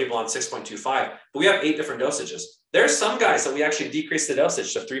put people on 6.25, but we have 8 different dosages. There's some guys that we actually decrease the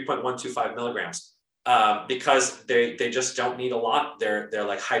dosage to 3.125 milligrams because they just don't need a lot. They're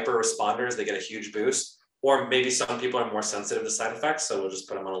like hyper responders. They get a huge boost. Or maybe some people are more sensitive to side effects. So we'll just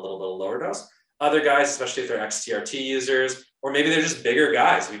put them on a little bit lower dose. Other guys, especially if they're XTRT users, or maybe they're just bigger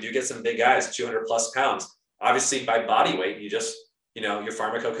guys. We do get some big guys, 200 plus pounds. Obviously by body weight, you just, you know, your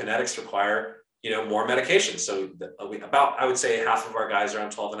pharmacokinetics require, you know, more medication. So I would say half of our guys are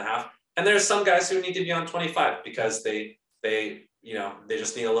on 12 and a half. And there's some guys who need to be on 25 because they, you know, they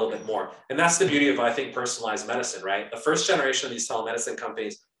just need a little bit more. And that's the beauty of, I think, personalized medicine, right? The first generation of these telemedicine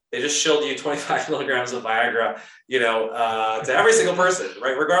companies, they just shilled you 25 milligrams of Viagra, you know, to every single person,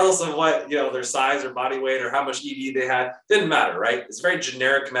 right? Regardless of what, you know, their size or body weight or how much ED they had, didn't matter, right? It's very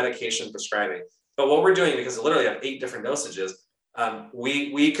generic medication prescribing. But what we're doing, because I literally have 8 different dosages,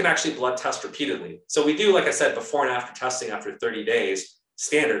 we can actually blood test repeatedly. So we do, like I said, before and after testing after 30 days,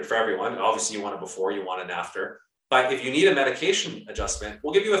 standard for everyone. Obviously you want it before, you want it after. But if you need a medication adjustment,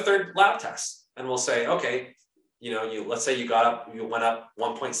 we'll give you a third lab test and we'll say, okay, you know, let's say you went up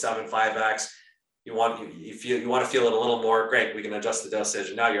 1.75x. You want to feel it a little more, great. We can adjust the dosage.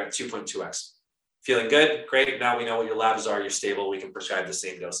 And now you're at 2.2x. Feeling good, great. Now we know what your labs are. You're stable. We can prescribe the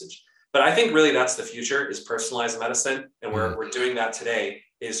same dosage. But I think really that's the future, is personalized medicine. And we're doing that today,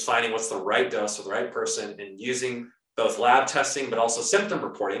 is finding what's the right dose for the right person and using both lab testing, but also symptom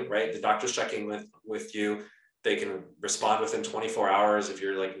reporting, right? The doctor's checking with you. They can respond within 24 hours if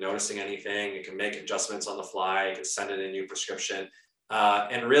you're like noticing anything. It can make adjustments on the fly. It can send in a new prescription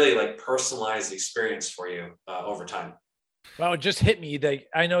and really like personalize the experience for you over time. Well, it just hit me that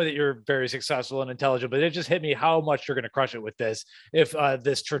I know that you're very successful and intelligent, but it just hit me how much you're going to crush it with this if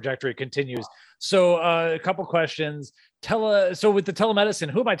this trajectory continues. So a couple questions. So with the telemedicine,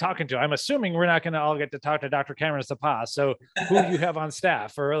 who am I talking to? I'm assuming we're not going to all get to talk to Dr. Cameron Sepah. So who do you have on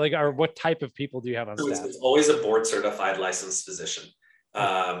staff, or what type of people do you have on staff? It's always a board certified licensed physician.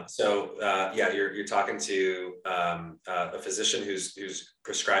 You're talking to a physician who's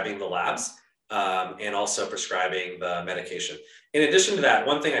prescribing the labs. and also prescribing the medication. In addition to that,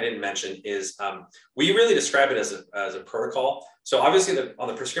 one thing I didn't mention is we really describe it as a protocol. So obviously on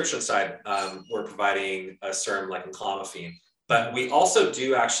the prescription side, we're providing a serum like Enclomiphene, but we also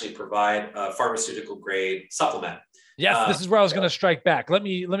do actually provide a pharmaceutical grade supplement. Yes, this is where I was going to strike back. Let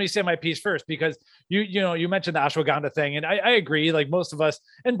me say my piece first, because you mentioned the ashwagandha thing, and I agree. Like most of us,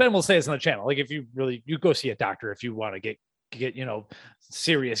 and Ben will say this on the channel. Like if you go see a doctor if you want to get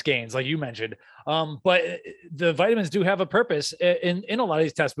serious gains, like you mentioned. But the vitamins do have a purpose in a lot of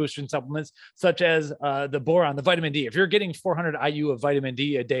these test boosting supplements, such as the boron, the vitamin D. If you're getting 400 IU of vitamin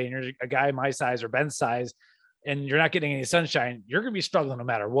D a day, and you're a guy my size or Ben's size, and you're not getting any sunshine, you're going to be struggling no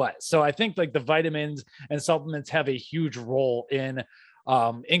matter what. So I think like the vitamins and supplements have a huge role in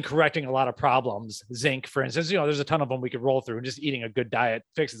correcting a lot of problems. Zinc, for instance, there's a ton of them we could roll through, and just eating a good diet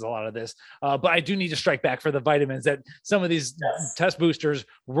fixes a lot of this. But I do need to strike back for the vitamins, that some of these test boosters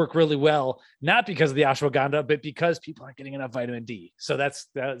work really well, not because of the ashwagandha, but because people aren't getting enough vitamin D. So that's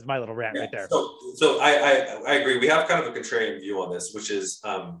my little rant right there. So I agree. We have kind of a contrarian view on this, which is,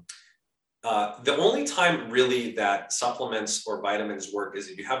 the only time really that supplements or vitamins work is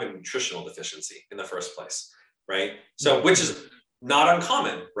if you have a nutritional deficiency in the first place, right? So, which is not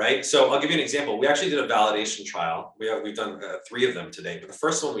uncommon, right? So I'll give you an example. We actually did a validation trial. We've done 3 of them today, but the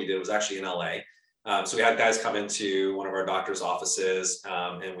first one we did was actually in LA. So we had guys come into one of our doctor's offices,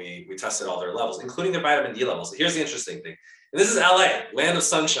 and we tested all their levels, including their vitamin D levels. Here's the interesting thing. And this is LA, land of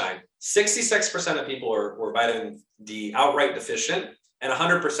sunshine. 66% of people were vitamin D outright deficient, and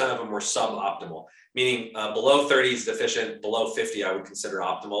 100% of them were suboptimal, meaning below 30 is deficient, below 50 I would consider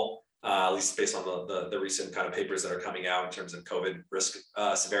optimal, at least based on the recent kind of papers that are coming out in terms of COVID risk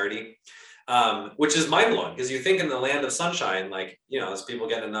severity, which is mind-blowing, because you think in the land of sunshine, like, as people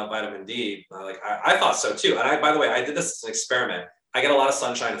getting enough vitamin D, I thought so too. And by the way, I did this as an experiment. I get a lot of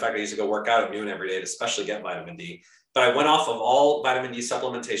sunshine. In fact, I used to go work out at noon every day to especially get vitamin D. But I went off of all vitamin D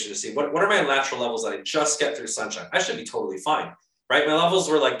supplementation to see what are my natural levels that I just get through sunshine. I should be totally fine. Right, my levels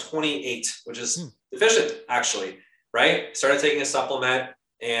were like 28, which is deficient actually. Right, started taking a supplement,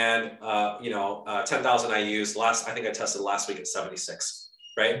 and 10,000 IUs. I think I tested last week at 76.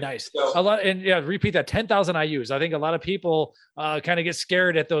 Right, nice. So, a lot, and repeat that, 10,000 IUs. I think a lot of people kind of get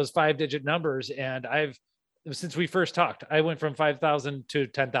scared at those 5-digit numbers, and since we first talked, I went from 5,000 to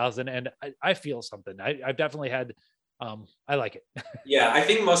 10,000, and I feel something. I've definitely had. I like it. Yeah, I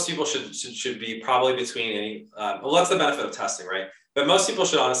think most people should be probably between any. Well, that's the benefit of testing, right? But most people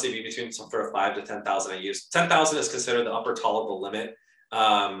should honestly be between some sort of 5,000 to 10,000 IUs. 10,000 is considered the upper tolerable limit.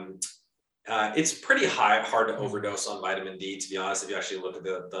 It's pretty hard to overdose on vitamin D, to be honest, if you actually look at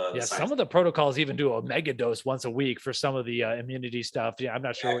the science. Some of the protocols even do a mega dose once a week for some of the immunity stuff. Yeah, I'm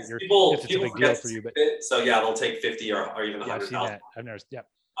not sure what if it's a big deal for you, but so yeah, they'll take 50 or even 100,000. I've never,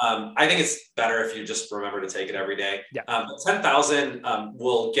 I think it's better if you just remember to take it every day. Yeah. 10,000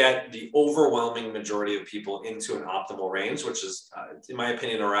 will get the overwhelming majority of people into an optimal range, which is, in my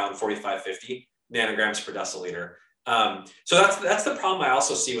opinion, around 45, 50 nanograms per deciliter. So that's the problem I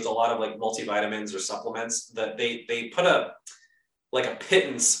also see with a lot of like multivitamins or supplements, that they put a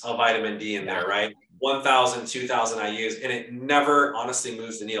pittance of vitamin D in there, right? 1,000, 2,000 IUs, and it never honestly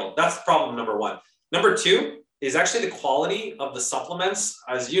moves the needle. That's problem number 1. Number 2 is actually the quality of the supplements.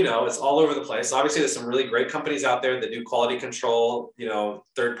 As you know, it's all over the place. Obviously, there's some really great companies out there that do quality control,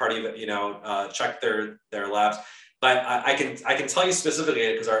 third party, check their labs. But I can tell you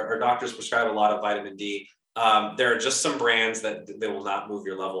specifically, because our doctors prescribe a lot of vitamin D. There are just some brands that they will not move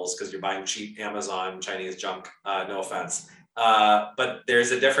your levels because you're buying cheap Amazon Chinese junk. No offense. But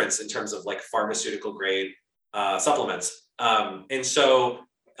there's a difference in terms of like pharmaceutical grade supplements. And so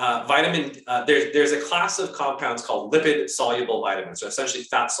there's a class of compounds called lipid soluble vitamins, so essentially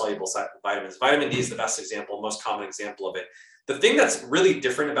fat soluble vitamins. Vitamin D is the best example, most common example of it. The thing that's really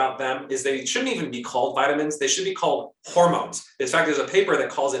different about them is they shouldn't even be called vitamins. They should be called hormones. In fact, there's a paper that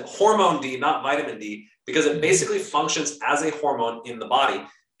calls it hormone D, not vitamin D, because it basically functions as a hormone in the body.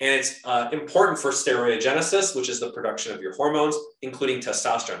 And it's important for steroidogenesis, which is the production of your hormones, including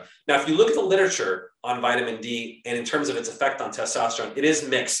testosterone. Now, if you look at the literature on vitamin D and in terms of its effect on testosterone, it is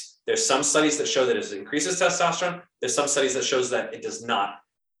mixed. There's some studies that show that it increases testosterone. There's some studies that shows that it does not.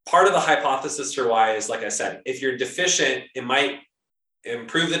 Part of the hypothesis for why is, like I said, if you're deficient, it might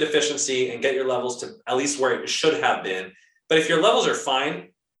improve the deficiency and get your levels to at least where it should have been. But if your levels are fine,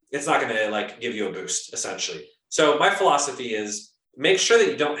 it's not going to give you a boost, essentially. So my philosophy is, make sure that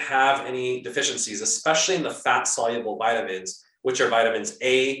you don't have any deficiencies, especially in the fat soluble vitamins, which are vitamins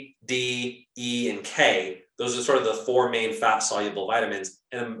A, D, E, and K. Those are sort of the 4 main fat soluble vitamins.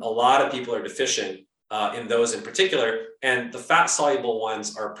 And a lot of people are deficient in those in particular. And the fat soluble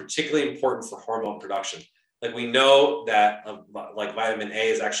ones are particularly important for hormone production. Like we know that like vitamin A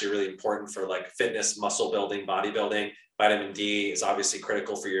is actually really important for like fitness, muscle building, bodybuilding. Vitamin D is obviously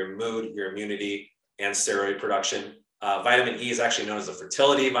critical for your mood, your immunity, and steroid production. Vitamin E is actually known as a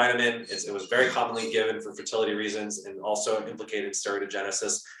fertility vitamin. It was very commonly given for fertility reasons and also implicated in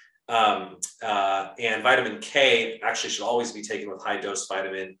steroidogenesis. And vitamin K actually should always be taken with high dose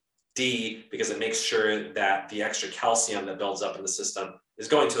vitamin D because it makes sure that the extra calcium that builds up in the system is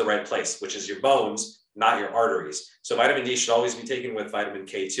going to the right place, which is your bones, not your arteries. So vitamin D should always be taken with vitamin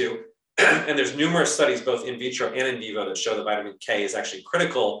K2. And there's numerous studies, both in vitro and in vivo, that show that vitamin K is actually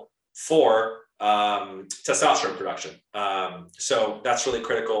critical for testosterone production. So that's really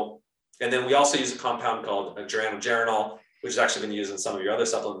critical. And then we also use a compound called geranol, which has actually been used in some of your other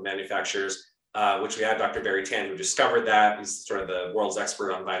supplement manufacturers, which we had Dr. Barry Tan, who discovered that. He's sort of the world's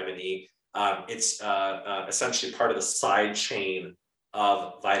expert on vitamin E. It's essentially part of the side chain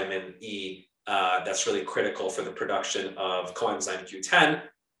of vitamin E that's really critical for the production of coenzyme Q10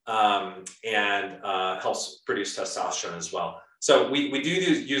 and helps produce testosterone as well. So we do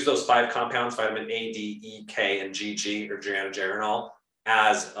use those 5 compounds, vitamin A, D, E, K, and GG, or geranol,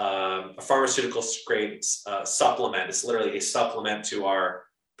 as a pharmaceutical grade supplement. It's literally a supplement to our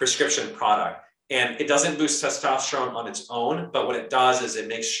prescription product. And it doesn't boost testosterone on its own, but what it does is it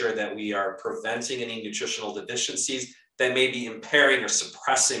makes sure that we are preventing any nutritional deficiencies that may be impairing or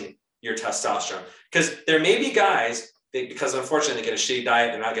suppressing your testosterone. Because there may be guys, because unfortunately they get a shitty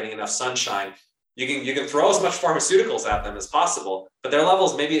diet, they're not getting enough sunshine. You can throw as much pharmaceuticals at them as possible, but their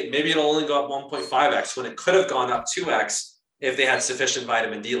levels, maybe it'll only go up 1.5x when it could have gone up 2x if they had sufficient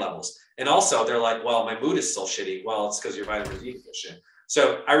vitamin D levels. And also they're like, well, my mood is still shitty. Well, it's because you're vitamin D deficient.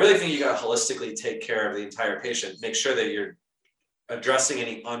 So I really think you got to holistically take care of the entire patient, make sure that you're addressing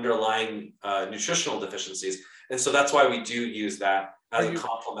any underlying nutritional deficiencies. And so that's why we do use that as a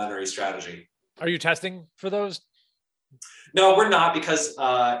complementary strategy. Are you testing for those? No, we're not, because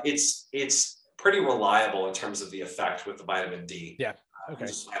it's pretty reliable in terms of the effect with the vitamin D. Yeah. Okay.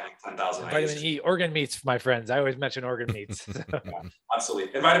 Just like 10,000 vitamin E, organ meats, my friends. I always mention organ meats. Yeah,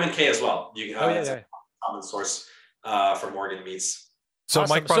 absolutely. And vitamin K as well. You can it's a common source from organ meats. So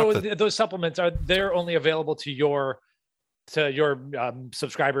awesome. Mike, those supplements, are they're only available to your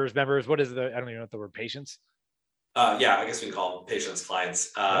subscribers, members? What is I don't even know what the word, patients? Yeah, I guess we can call them patients,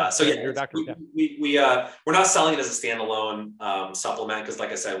 clients. So yeah, your doctor, we're not selling it as a standalone supplement because,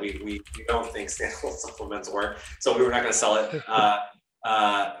 like I said, we don't think standalone supplements work. So we were not going to sell it,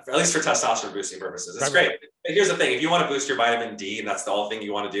 at least for testosterone boosting purposes. It's great. But here's the thing: if you want to boost your vitamin D, and that's the only thing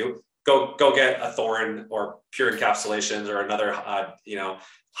you want to do, go get a Thorne or Pure Encapsulations or another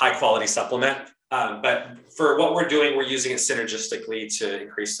high quality supplement. But for what we're doing, we're using it synergistically to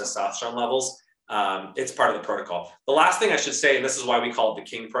increase testosterone levels. It's part of the protocol. The last thing I should say, and this is why we call it the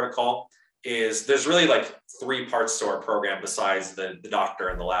King protocol, is there's really like 3 parts to our program besides the doctor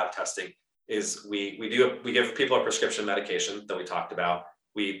and the lab testing. Is we give people a prescription medication that we talked about.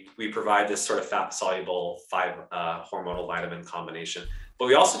 We provide this sort of fat soluble 5 hormonal vitamin combination, but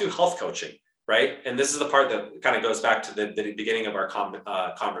we also do health coaching, right? And this is the part that kind of goes back to the beginning of our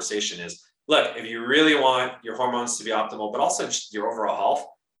conversation is, look, if you really want your hormones to be optimal, but also just your overall health,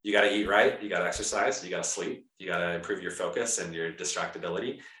 you got to eat right, you got to exercise, you got to sleep, you got to improve your focus and your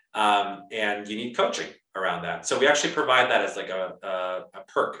distractibility, and you need coaching around that. So we actually provide that as like a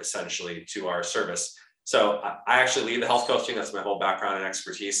perk essentially to our service. So I actually lead the health coaching. That's my whole background and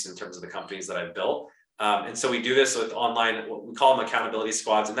expertise in terms of the companies that I've built. And so we do this with online, what we call them accountability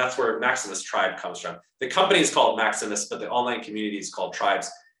squads, and that's where Maximus Tribe comes from. The company is called Maximus, but the online community is called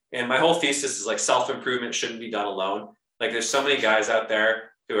Tribes. And my whole thesis is like self-improvement shouldn't be done alone. Like there's so many guys out there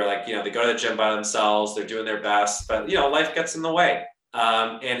who are like, they go to the gym by themselves, they're doing their best, but life gets in the way.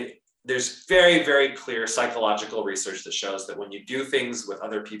 And there's very, very clear psychological research that shows that when you do things with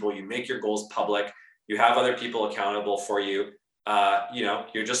other people, you make your goals public, you have other people accountable for you,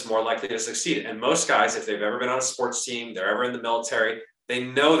 you're just more likely to succeed. And most guys, if they've ever been on a sports team, they're ever in the military, they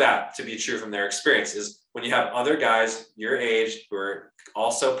know that to be true from their experiences. When you have other guys your age who are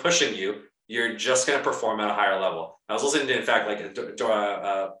also pushing you, you're just going to perform at a higher level. I was listening to, in fact, like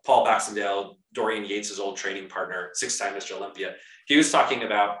Paul Baxendale, Dorian Yates' old training partner, 6-time Mr. Olympia. He was talking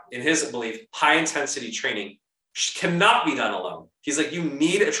about, in his belief, high intensity training cannot be done alone. He's like, you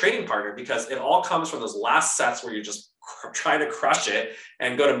need a training partner because it all comes from those last sets where you're just trying to crush it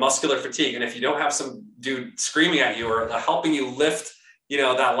and go to muscular fatigue. And if you don't have some dude screaming at you or helping you lift,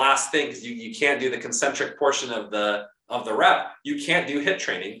 that last thing, because you can't do the concentric portion of the rep, you can't do HIIT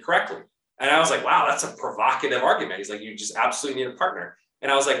training correctly. And I was like, wow, that's a provocative argument. He's like, you just absolutely need a partner.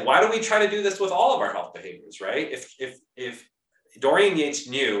 And I was like, why don't we try to do this with all of our health behaviors, right? If Dorian Yates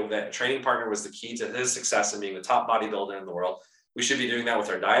knew that a training partner was the key to his success in being the top bodybuilder in the world, we should be doing that with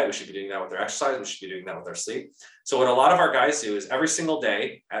our diet. We should be doing that with our exercise. We should be doing that with our sleep. So what a lot of our guys do is every single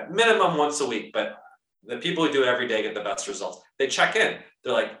day, at minimum once a week, but the people who do it every day get the best results. They check in.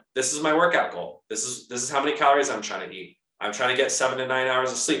 They're like, this is my workout goal. This is how many calories I'm trying to eat. I'm trying to get 7 to 9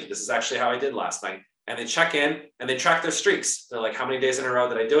 hours of sleep. This is actually how I did last night. And they check in and they track their streaks. They're like, how many days in a row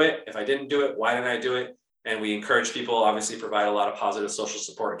did I do it? If I didn't do it, why didn't I do it? And we encourage people, obviously provide a lot of positive social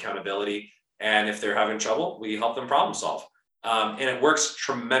support, accountability. And if they're having trouble, we help them problem solve. And it works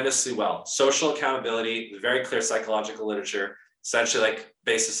tremendously well. Social accountability, very clear psychological literature, essentially like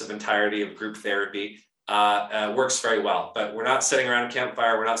basis of entirety of group therapy, works very well. But we're not sitting around a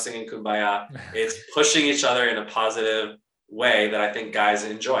campfire. We're not singing Kumbaya. It's pushing each other in a positive way that I think guys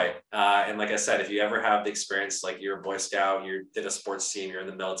enjoy. And like I said, if you ever have the experience, like you're a Boy Scout, you did a sports team, you're in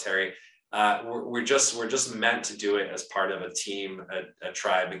the military, we're just meant to do it as part of a team, a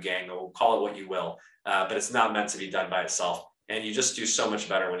tribe, a gang, or call it what you will. But it's not meant to be done by itself. And you just do so much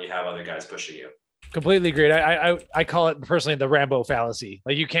better when you have other guys pushing you. Completely agreed. I call it personally the Rambo fallacy.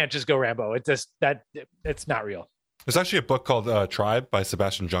 Like you can't just go Rambo. It's not real. There's actually a book called Tribe by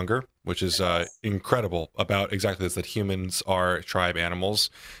Sebastian Junger, which is incredible about exactly this, that humans are tribe animals.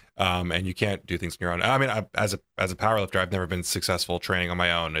 And you can't do things on your own. I mean, as a powerlifter, I've never been successful training on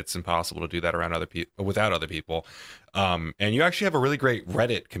my own. It's impossible to do that around other people without other people. And you actually have a really great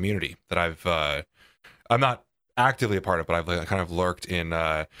Reddit community that I'm not actively a part of, but I've kind of lurked in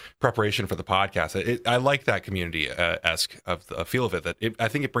preparation for the podcast. I like that community esque of the feel of it. I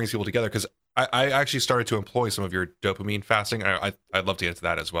think it brings people together because I actually started to employ some of your dopamine fasting. I'd love to get into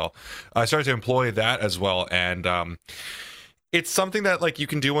that as well. I started to employ that as well, and it's something that like you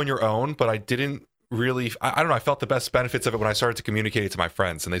can do on your own, but I didn't really, I don't know, I felt the best benefits of it when I started to communicate it to my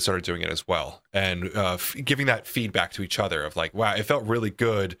friends and they started doing it as well. And giving that feedback to each other of like, wow, it felt really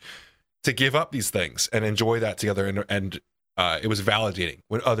good to give up these things and enjoy that together. And it was validating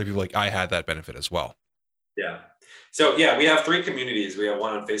when other people like I had that benefit as well. Yeah. So yeah, we have 3 communities. We have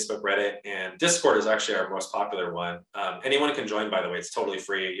one on Facebook, Reddit, and Discord is actually our most popular one. Anyone can join, by the way. It's totally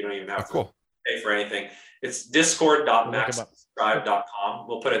free. You don't even have to pay for anything. It's discord.maximustribe.com.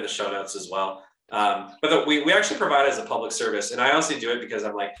 We'll put it in the show notes as well. But we actually provide it as a public service. And I honestly do it because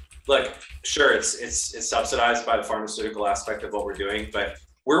I'm like, look, sure, it's subsidized by the pharmaceutical aspect of what we're doing, but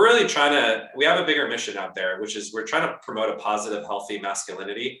we're really we have a bigger mission out there, which is we're trying to promote a positive, healthy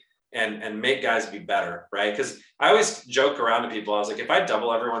masculinity and make guys be better, right? Because I always joke around to people. I was like, if I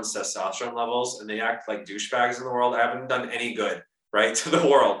double everyone's testosterone levels and they act like douchebags in the world, I haven't done any good, right, to the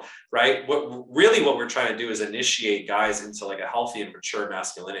world, right? What we're trying to do is initiate guys into like a healthy and mature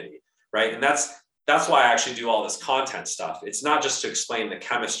masculinity, right? And that's why I actually do all this content stuff. It's not just to explain the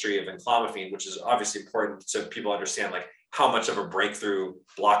chemistry of enclomiphene, which is obviously important so people understand like how much of a breakthrough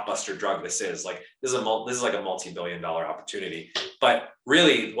blockbuster drug this is. Like this is like a multi-billion-dollar opportunity. But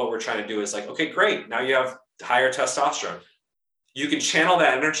really what we're trying to do is like, okay, great. Now you have higher testosterone. You can channel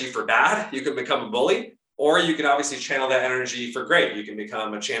that energy for bad. You can become a bully, or you can obviously channel that energy for great. You can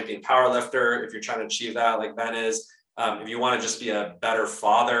become a champion powerlifter if you're trying to achieve that, like Ben is. If you want to just be a better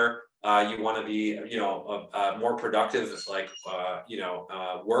father, you want to be, a more productive,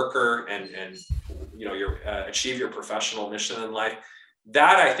 worker and achieve your professional mission in life.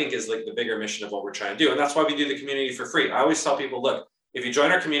 That I think is like the bigger mission of what we're trying to do. And that's why we do the community for free. I always tell people, look, if you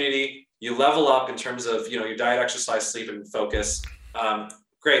join our community, you level up in terms of, your diet, exercise, sleep, and focus.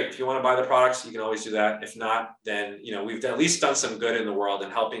 Great. If you want to buy the products, you can always do that. If not, then, we've at least done some good in the world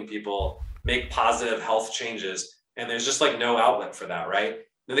and helping people make positive health changes. And there's just like no outlet for that, right?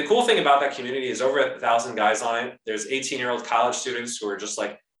 And the cool thing about that community is over 1,000 guys on it. There's 18-year-old college students who are just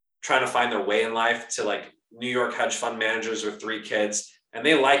like trying to find their way in life to like New York hedge fund managers with 3 kids. And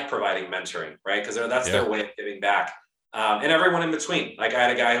they like providing mentoring, right? Because that's their way of giving back. And everyone in between. Like I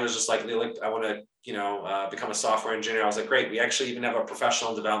had a guy who was just like, I want to, become a software engineer. I was like, great. We actually even have a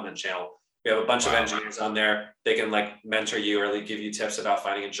professional development channel. We have a bunch of engineers on there. They can like mentor you or like give you tips about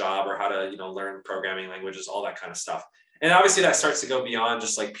finding a job or how to, learn programming languages, all that kind of stuff. And obviously that starts to go beyond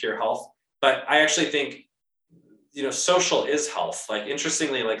just like pure health. But I actually think, social is health. Like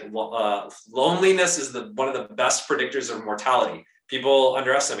interestingly, like loneliness is one of the best predictors of mortality. People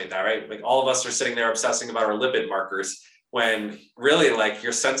underestimate that, right? Like all of us are sitting there obsessing about our lipid markers when really like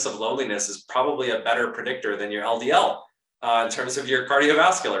your sense of loneliness is probably a better predictor than your LDL in terms of your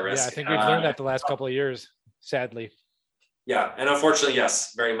cardiovascular risk. Yeah, I think we've learned that the last couple of years, sadly. Yeah. And unfortunately,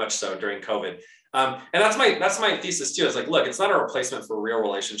 yes, very much so during COVID. And that's my thesis too. It's like, look, it's not a replacement for real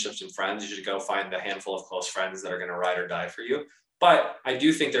relationships and friends. You should go find the handful of close friends that are going to ride or die for you. But I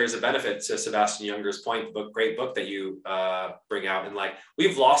do think there is a benefit to Sebastian Junger's point, great book that you bring out. And like,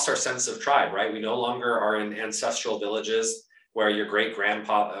 we've lost our sense of tribe, right? We no longer are in ancestral villages where your great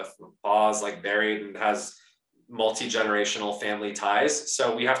grandpa is like buried and has multi-generational family ties.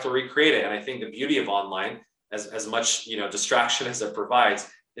 So we have to recreate it. And I think the beauty of online, as much distraction as it provides,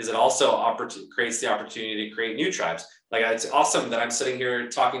 is it also creates the opportunity to create new tribes. Like, it's awesome that I'm sitting here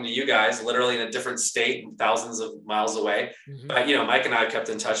talking to you guys, literally in a different state, thousands of miles away. Mm-hmm. But Mike and I have kept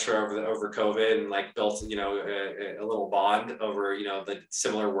in touch over COVID and like built a little bond over the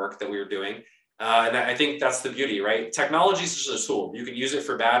similar work that we were doing. And I think that's the beauty, right? Technology is just a tool. You can use it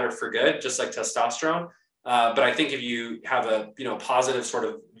for bad or for good, just like testosterone. But I think if you have a positive sort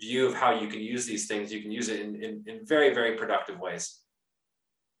of view of how you can use these things, you can use it in very, very productive ways.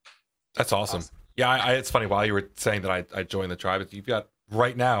 That's awesome. Yeah, it's funny. While you were saying that I joined the tribe, you've got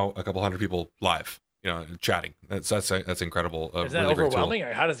right now a couple hundred people live, chatting. That's incredible. Is that really overwhelming?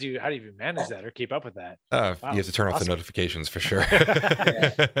 Or how do you manage that or keep up with that? Wow. You have to turn off the notifications for sure.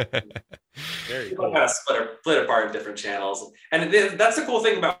 Very cool. Kind of split apart in different channels, and that's the cool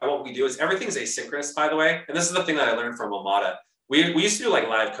thing about what we do is everything's asynchronous. By the way, and this is the thing that I learned from Amada. We used to do like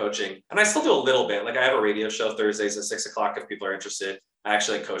live coaching, and I still do a little bit. Like, I have a radio show Thursdays at 6:00 if people are interested. I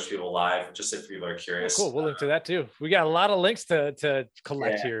actually coach people live, just if people are curious. Oh, cool. We'll link to that too. We got a lot of links to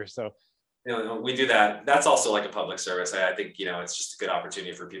collect here. So we do that. That's also like a public service. I think, it's just a good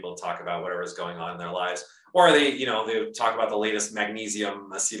opportunity for people to talk about whatever is going on in their lives, or they talk about the latest magnesium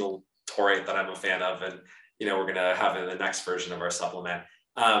acetyl taurate that I'm a fan of. And, we're going to have in the next version of our supplement.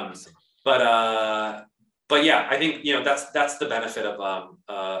 But yeah, I think, that's the benefit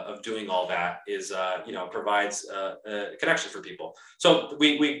of doing all that is, provides a connection for people. So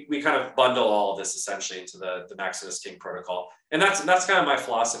we kind of bundle all of this essentially into the Maximus King protocol. And that's kind of my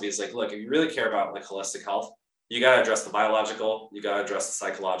philosophy is like, look, if you really care about like holistic health, you got to address the biological, you got to address the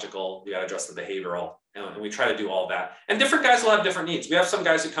psychological, you got to address the behavioral. And we try to do all that. And different guys will have different needs. We have some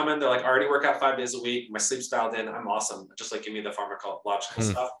guys who come in, they're like, I already work out 5 days a week. My sleep's dialed in. I'm awesome. Just like, give me the pharmacological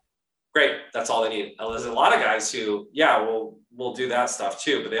stuff. Great. That's all they need. There's a lot of guys who, we'll do that stuff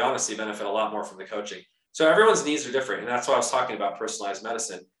too, but they honestly benefit a lot more from the coaching. So everyone's needs are different. And that's why I was talking about personalized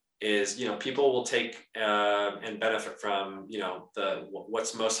medicine is, people will take and benefit from,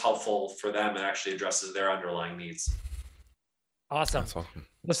 what's most helpful for them and actually addresses their underlying needs. Awesome. Well,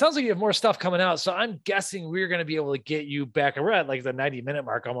 it sounds like you have more stuff coming out. So I'm guessing we're going to be able to get you back. We're at like the 90-minute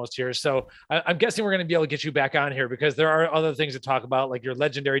mark almost here. So I'm guessing we're going to be able to get you back on here because there are other things to talk about, like your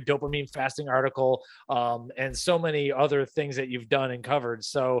legendary dopamine fasting article, and so many other things that you've done and covered.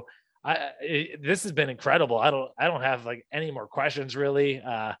 So this has been incredible. I don't have like any more questions really.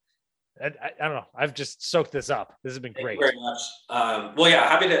 I don't know. I've just soaked this up. This has been great. Thank you very much. Well, yeah,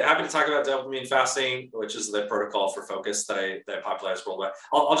 happy to talk about dopamine fasting, which is the protocol for focus that I popularized worldwide.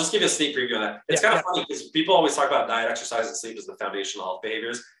 I'll just give you a sneak preview on that. It's kind of funny because people always talk about diet, exercise, and sleep as the foundational health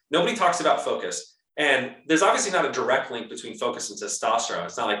behaviors. Nobody talks about focus. And there's obviously not a direct link between focus and testosterone.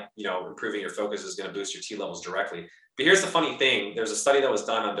 It's not like, improving your focus is going to boost your T levels directly. But here's the funny thing. There's a study that was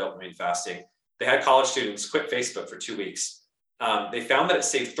done on dopamine fasting. They had college students quit Facebook for 2 weeks. They found that it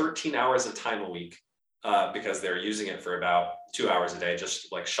saved 13 hours of time a week because they were using it for about 2 hours a day,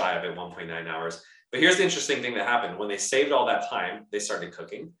 just like shy of it, 1.9 hours. But here's the interesting thing that happened. When they saved all that time, they started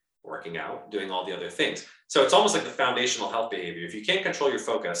cooking, working out, doing all the other things. So it's almost like the foundational health behavior. If you can't control your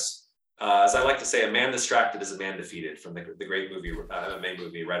focus, as I like to say, a man distracted is a man defeated from the great movie, MMA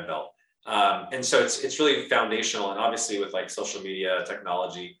movie, Red Belt. And so it's really foundational. And obviously with like social media,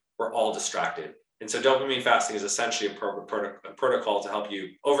 technology, we're all distracted. And so dopamine fasting is essentially a protocol to help you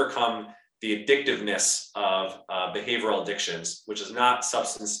overcome the addictiveness of behavioral addictions, which is not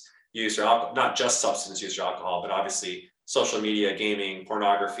substance use or not just substance use or alcohol, but obviously social media, gaming,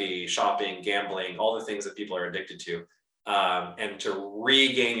 pornography, shopping, gambling, all the things that people are addicted to, and to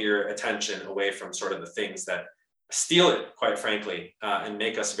regain your attention away from sort of the things that steal it, quite frankly, and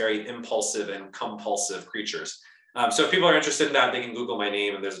make us very impulsive and compulsive creatures. So if people are interested in that, they can Google my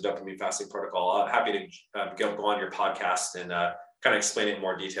name and there's a dopamine fasting protocol. I'm happy to go on your podcast and kind of explain it in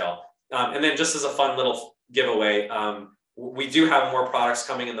more detail. And then just as a fun little giveaway, we do have more products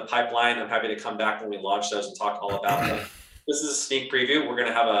coming in the pipeline. I'm happy to come back when we launch those and talk all about them. This is a sneak preview. We're going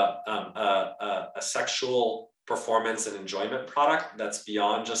to have a sexual performance and enjoyment product that's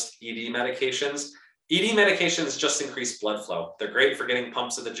beyond just ED medications. ED medications just increase blood flow. They're great for getting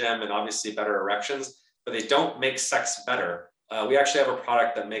pumps at the gym and obviously better erections, but they don't make sex better. We actually have a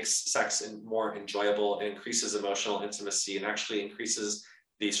product that makes sex more enjoyable and increases emotional intimacy and actually increases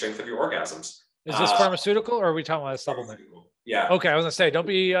the strength of your orgasms. Is this pharmaceutical or are we talking about a supplement? Yeah. Okay, I was gonna say, don't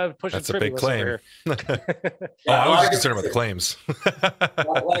be pushing. That's a big claim. Yeah, I was just concerned about the claims.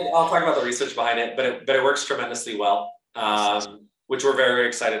 I'll talk about the research behind it, but it works tremendously well, which we're very, very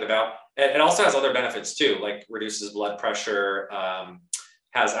excited about. It also has other benefits too, like reduces blood pressure,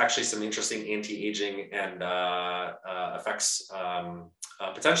 has actually some interesting anti-aging and effects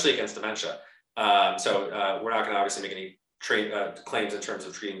potentially against dementia. So we're not going to obviously make any claims in terms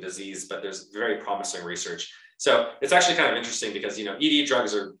of treating disease, but there's very promising research. So it's actually kind of interesting because, ED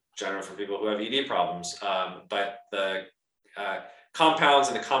drugs are general for people who have ED problems, but the compounds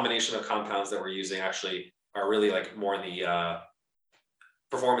and the combination of compounds that we're using actually are really like more in the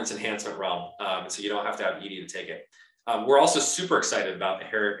performance enhancement realm. So you don't have to have ED to take it. We're also super excited about the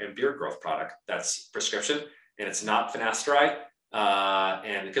hair and beard growth product that's prescription, and it's not finasteride.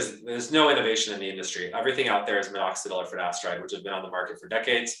 And because there's no innovation in the industry, everything out there is minoxidil or finasteride, which have been on the market for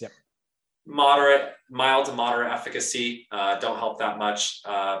decades. Yep. Mild to moderate efficacy, don't help that much,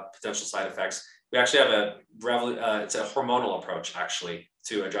 potential side effects. We actually have it's a hormonal approach actually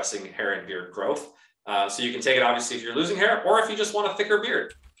to addressing hair and beard growth. So you can take it obviously if you're losing hair or if you just want a thicker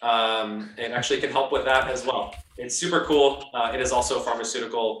beard. It actually can help with that as well. It's super cool. It is also a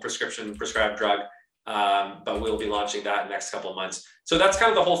pharmaceutical prescribed drug, but we'll be launching that in the next couple of months. So that's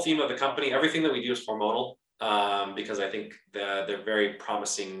kind of the whole theme of the company. Everything that we do is hormonal, because I think they're very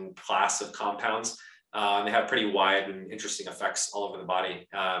promising class of compounds. They have pretty wide and interesting effects all over the body.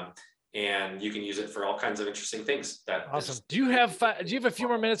 And you can use it for all kinds of interesting things. Awesome. Do you have a few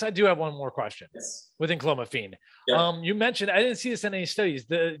more minutes? I do have one more question. Yes. With enclomiphene. Yep. You mentioned, I didn't see this in any studies,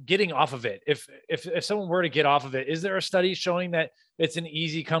 the getting off of it. If someone were to get off of it, is there a study showing that it's an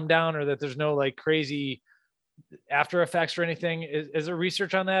easy come down or that there's no like crazy after effects or anything? Is there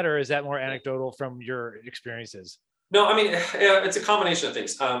research on that, or is that more anecdotal from your experiences? No, I mean, it's a combination of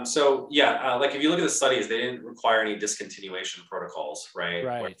things. Like if you look at the studies, they didn't require any discontinuation protocols, right?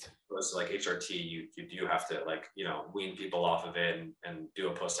 Right. Was like HRT, you do have to wean people off of it and do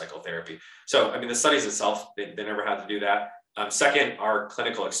a post-cycle therapy. So, I mean, the studies itself, they never had to do that. Second, our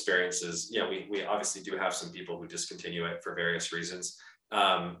clinical experiences, we obviously do have some people who discontinue it for various reasons.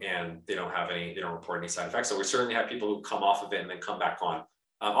 And they don't report any side effects. So we certainly have people who come off of it and then come back on.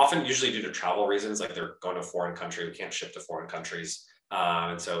 Often usually due to travel reasons, like they're going to a foreign country, we can't ship to foreign countries.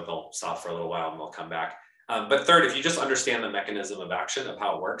 And so they'll stop for a little while and they'll come back. But third, if you just understand the mechanism of action of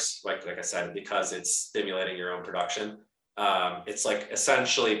how it works, like I said, because it's stimulating your own production, it's like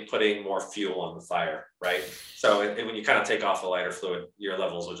essentially putting more fuel on the fire, right? So when you kind of take off the lighter fluid, your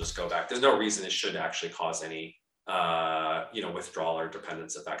levels will just go back. There's no reason it should actually cause any withdrawal or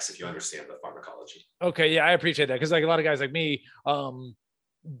dependence effects if you understand the pharmacology. Okay, yeah, I appreciate that, because like a lot of guys like me,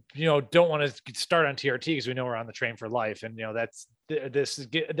 don't want to start on TRT because we know we're on the train for life, and that's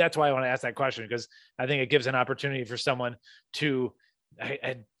why I want to ask that question, because I think it gives an opportunity for someone to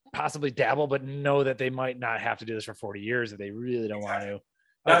possibly dabble, but know that they might not have to do this for 40 years if they really don't want to.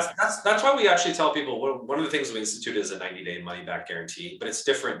 That's why we actually tell people one of the things we institute is a 90-day money back guarantee, but it's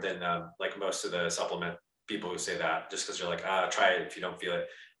different than like most of the supplement people who say that just because you're like, try it if you don't feel it.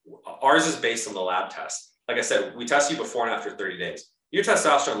 Ours is based on the lab test. Like I said, we test you before and after 30 days. Your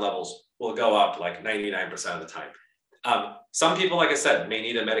testosterone levels will go up like 99% of the time. Some people, like I said, may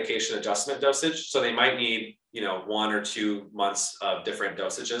need a medication adjustment dosage. So they might need, 1 or 2 months of different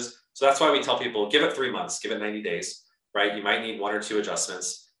dosages. So that's why we tell people, give it 3 months, give it 90 days, right? You might need 1 or 2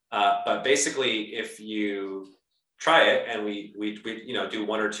 adjustments. But basically, if you try it and we do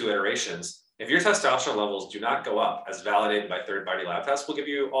 1 or 2 iterations, if your testosterone levels do not go up as validated by third-party lab tests, we'll give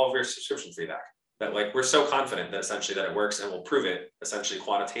you all of your subscription fee back. That like we're so confident that essentially that it works, and we'll prove it essentially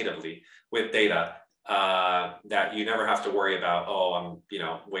quantitatively with data, that you never have to worry about, I'm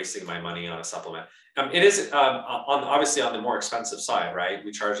wasting my money on a supplement. It is obviously on the more expensive side, right?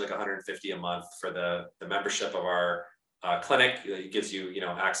 We charge like $150 a month for the membership of our clinic. It gives you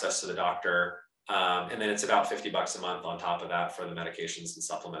access to the doctor, and then it's about $50 a month on top of that for the medications and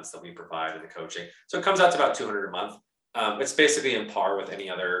supplements that we provide and the coaching. So it comes out to about $200 a month. It's basically in par with any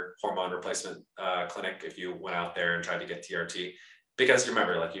other hormone replacement clinic if you went out there and tried to get TRT, because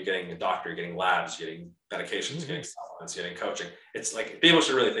remember, like you're getting a doctor, you're getting labs, you're getting medications, you're getting supplements, you're getting coaching. It's like people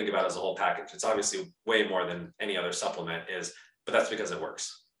should really think about it as a whole package. It's obviously way more than any other supplement is, but that's because it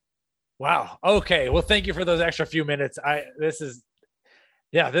works. Wow. Okay. Well, thank you for those extra few minutes. This is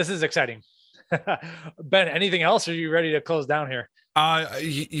exciting. Ben, anything else? Or are you ready to close down here?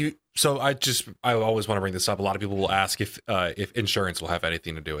 So I always want to bring this up. A lot of people will ask if insurance will have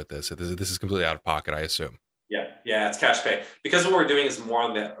anything to do with this. This is completely out of pocket, I assume. Yeah, it's cash pay, because what we're doing is more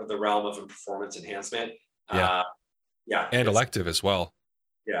on the realm of performance enhancement. And elective as well.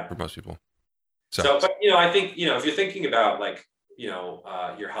 Yeah, for most people. So, but I think if you're thinking about like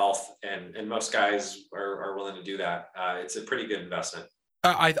your health, and most guys are willing to do that, it's a pretty good investment.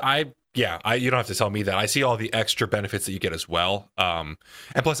 You don't have to tell me that. I see all the extra benefits that you get as well. And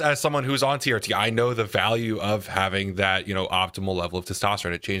plus, as someone who's on TRT, I know the value of having that, optimal level of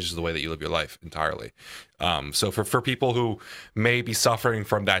testosterone. It changes the way that you live your life entirely. So for people who may be suffering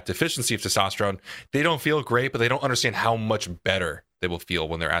from that deficiency of testosterone, they don't feel great, but they don't understand how much better they will feel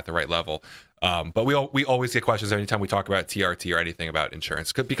when they're at the right level. But we always get questions anytime we talk about TRT or anything about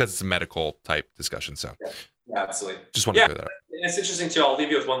insurance, because it's a medical type discussion. So yeah, absolutely. Just want to clear that up. It's interesting too. I'll leave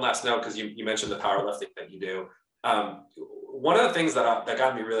you with one last note, because you mentioned the powerlifting that you do. One of the things that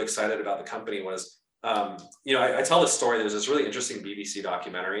got me really excited about the company was, I tell this story. There's this really interesting BBC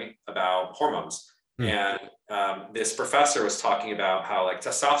documentary about hormones. And this professor was talking about how like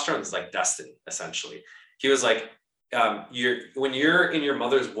testosterone is like destiny, essentially. He was like, when you're in your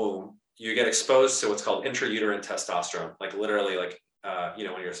mother's womb, you get exposed to what's called intrauterine testosterone, like literally like,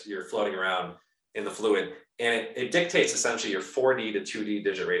 when you're floating around in the fluid, and it dictates essentially your 4D to 2D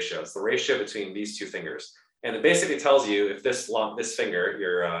digit ratio. It's the ratio between these two fingers. And it basically tells you if this finger,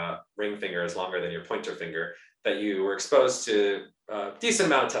 your ring finger, is longer than your pointer finger, that you were exposed to a decent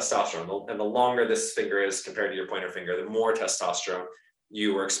amount of testosterone. And the longer this finger is compared to your pointer finger, the more testosterone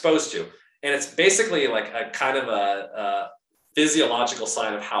you were exposed to. And it's basically like a kind of a physiological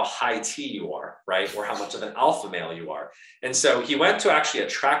sign of how high T you are, right? Or how much of an alpha male you are. And so he went to actually a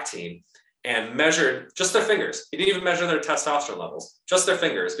track team and measured just their fingers. He didn't even measure their testosterone levels, just their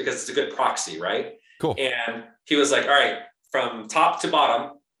fingers, because it's a good proxy, right? Cool. And he was like, all right, from top to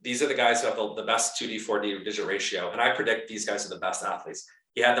bottom, these are the guys who have the best 2D, 4D digit ratio. And I predict these guys are the best athletes.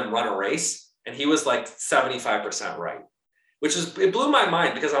 He had them run a race, and he was like 75% right, it blew my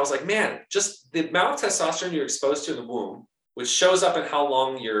mind, because I was like, man, just the amount of testosterone you're exposed to in the womb, which shows up in how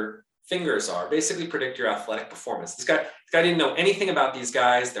long your fingers are, basically predict your athletic performance. This guy didn't know anything about these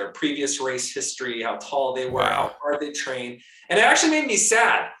guys, their previous race history, how tall they were, how hard they trained. And it actually made me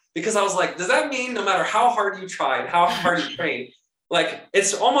sad, because I was like, does that mean no matter how hard you tried, how hard you trained, like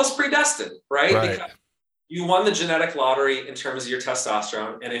it's almost predestined, right? Because you won the genetic lottery in terms of your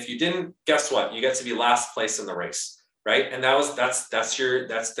testosterone. And if you didn't, guess what? You get to be last place in the race, right? And that's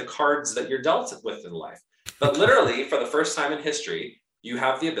the cards that you're dealt with in life. But literally, for the first time in history, you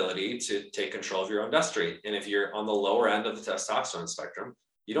have the ability to take control of your own destiny. And if you're on the lower end of the testosterone spectrum,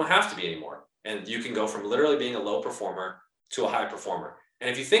 you don't have to be anymore. And you can go from literally being a low performer to a high performer. And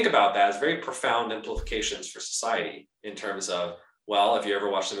if you think about that, it's very profound implications for society in terms of, well, if you ever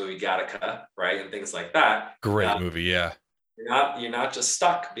watched the movie Gattaca, right, and things like that. Great movie, yeah. You're not just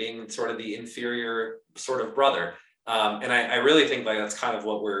stuck being sort of the inferior sort of brother. And I really think like that's kind of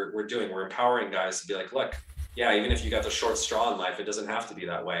what we're doing. We're empowering guys to be like, look, yeah, even if you got the short straw in life, it doesn't have to be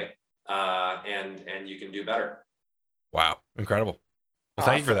that way. And you can do better. Wow. Incredible. Well,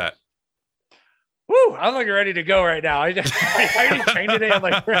 thank you for that. Woo, I'm like ready to go right now. I already trained today. I'm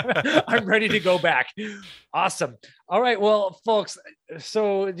like, I'm ready to go back. Awesome. All right. Well, folks,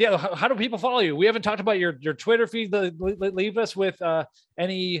 so yeah, how do people follow you? We haven't talked about your Twitter feed. Leave us with the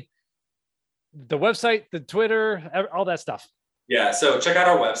website, the Twitter, all that stuff. Yeah. So check out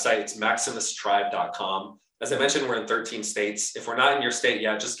our website. It's maximistribe.com. As I mentioned, we're in 13 states. If we're not in your state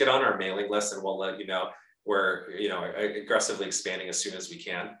yet, just get on our mailing list and we'll let you know. We're, aggressively expanding as soon as we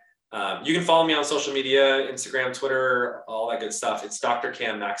can. You can follow me on social media, Instagram, Twitter, all that good stuff. It's Dr.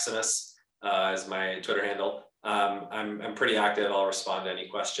 Cam Maximus is my Twitter handle. I'm pretty active. I'll respond to any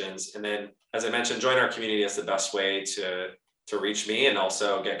questions. And then, as I mentioned, join our community. That's the best way to reach me and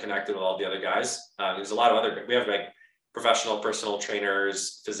also get connected with all the other guys. There's a lot of we have like professional personal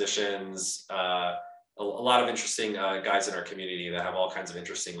trainers, physicians, a lot of interesting guys in our community that have all kinds of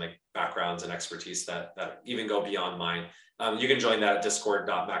interesting like backgrounds and expertise that even go beyond mine. You can join that at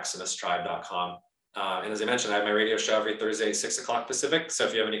discord.maximistribe.com. And as I mentioned, I have my radio show every Thursday, 6:00 Pacific. So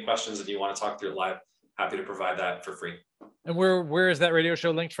if you have any questions and you want to talk through it live, happy to provide that for free. And where is that radio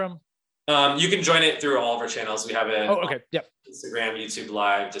show linked from? You can join it through all of our channels. We have it on Instagram, YouTube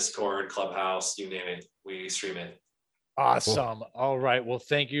Live, Discord, Clubhouse, you name it. We stream it. Awesome. Cool. All right. Well,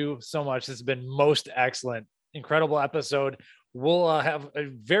 thank you so much. This has been most excellent, incredible episode. We'll have a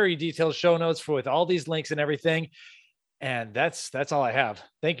very detailed show notes with all these links and everything. And that's all I have.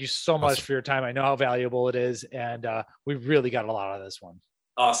 Thank you so much for your time. I know how valuable it is. And we really got a lot out of this one.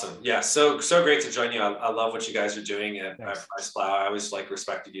 Awesome. Yeah. So great to join you. I love what you guys are doing at Price Plow. I always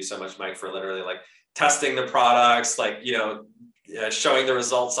respected you so much, Mike, for literally testing the products, showing the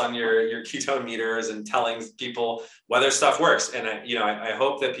results on your ketone meters and telling people whether stuff works. And I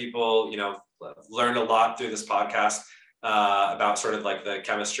hope that people, learned a lot through this podcast. about sort of like the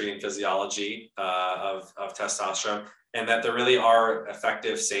chemistry and physiology of testosterone, and that there really are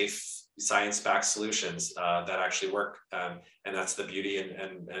effective, safe, science-backed solutions that actually work. And that's the beauty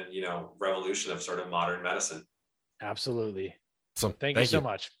and revolution of sort of modern medicine. Absolutely. So Thank you so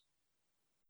much.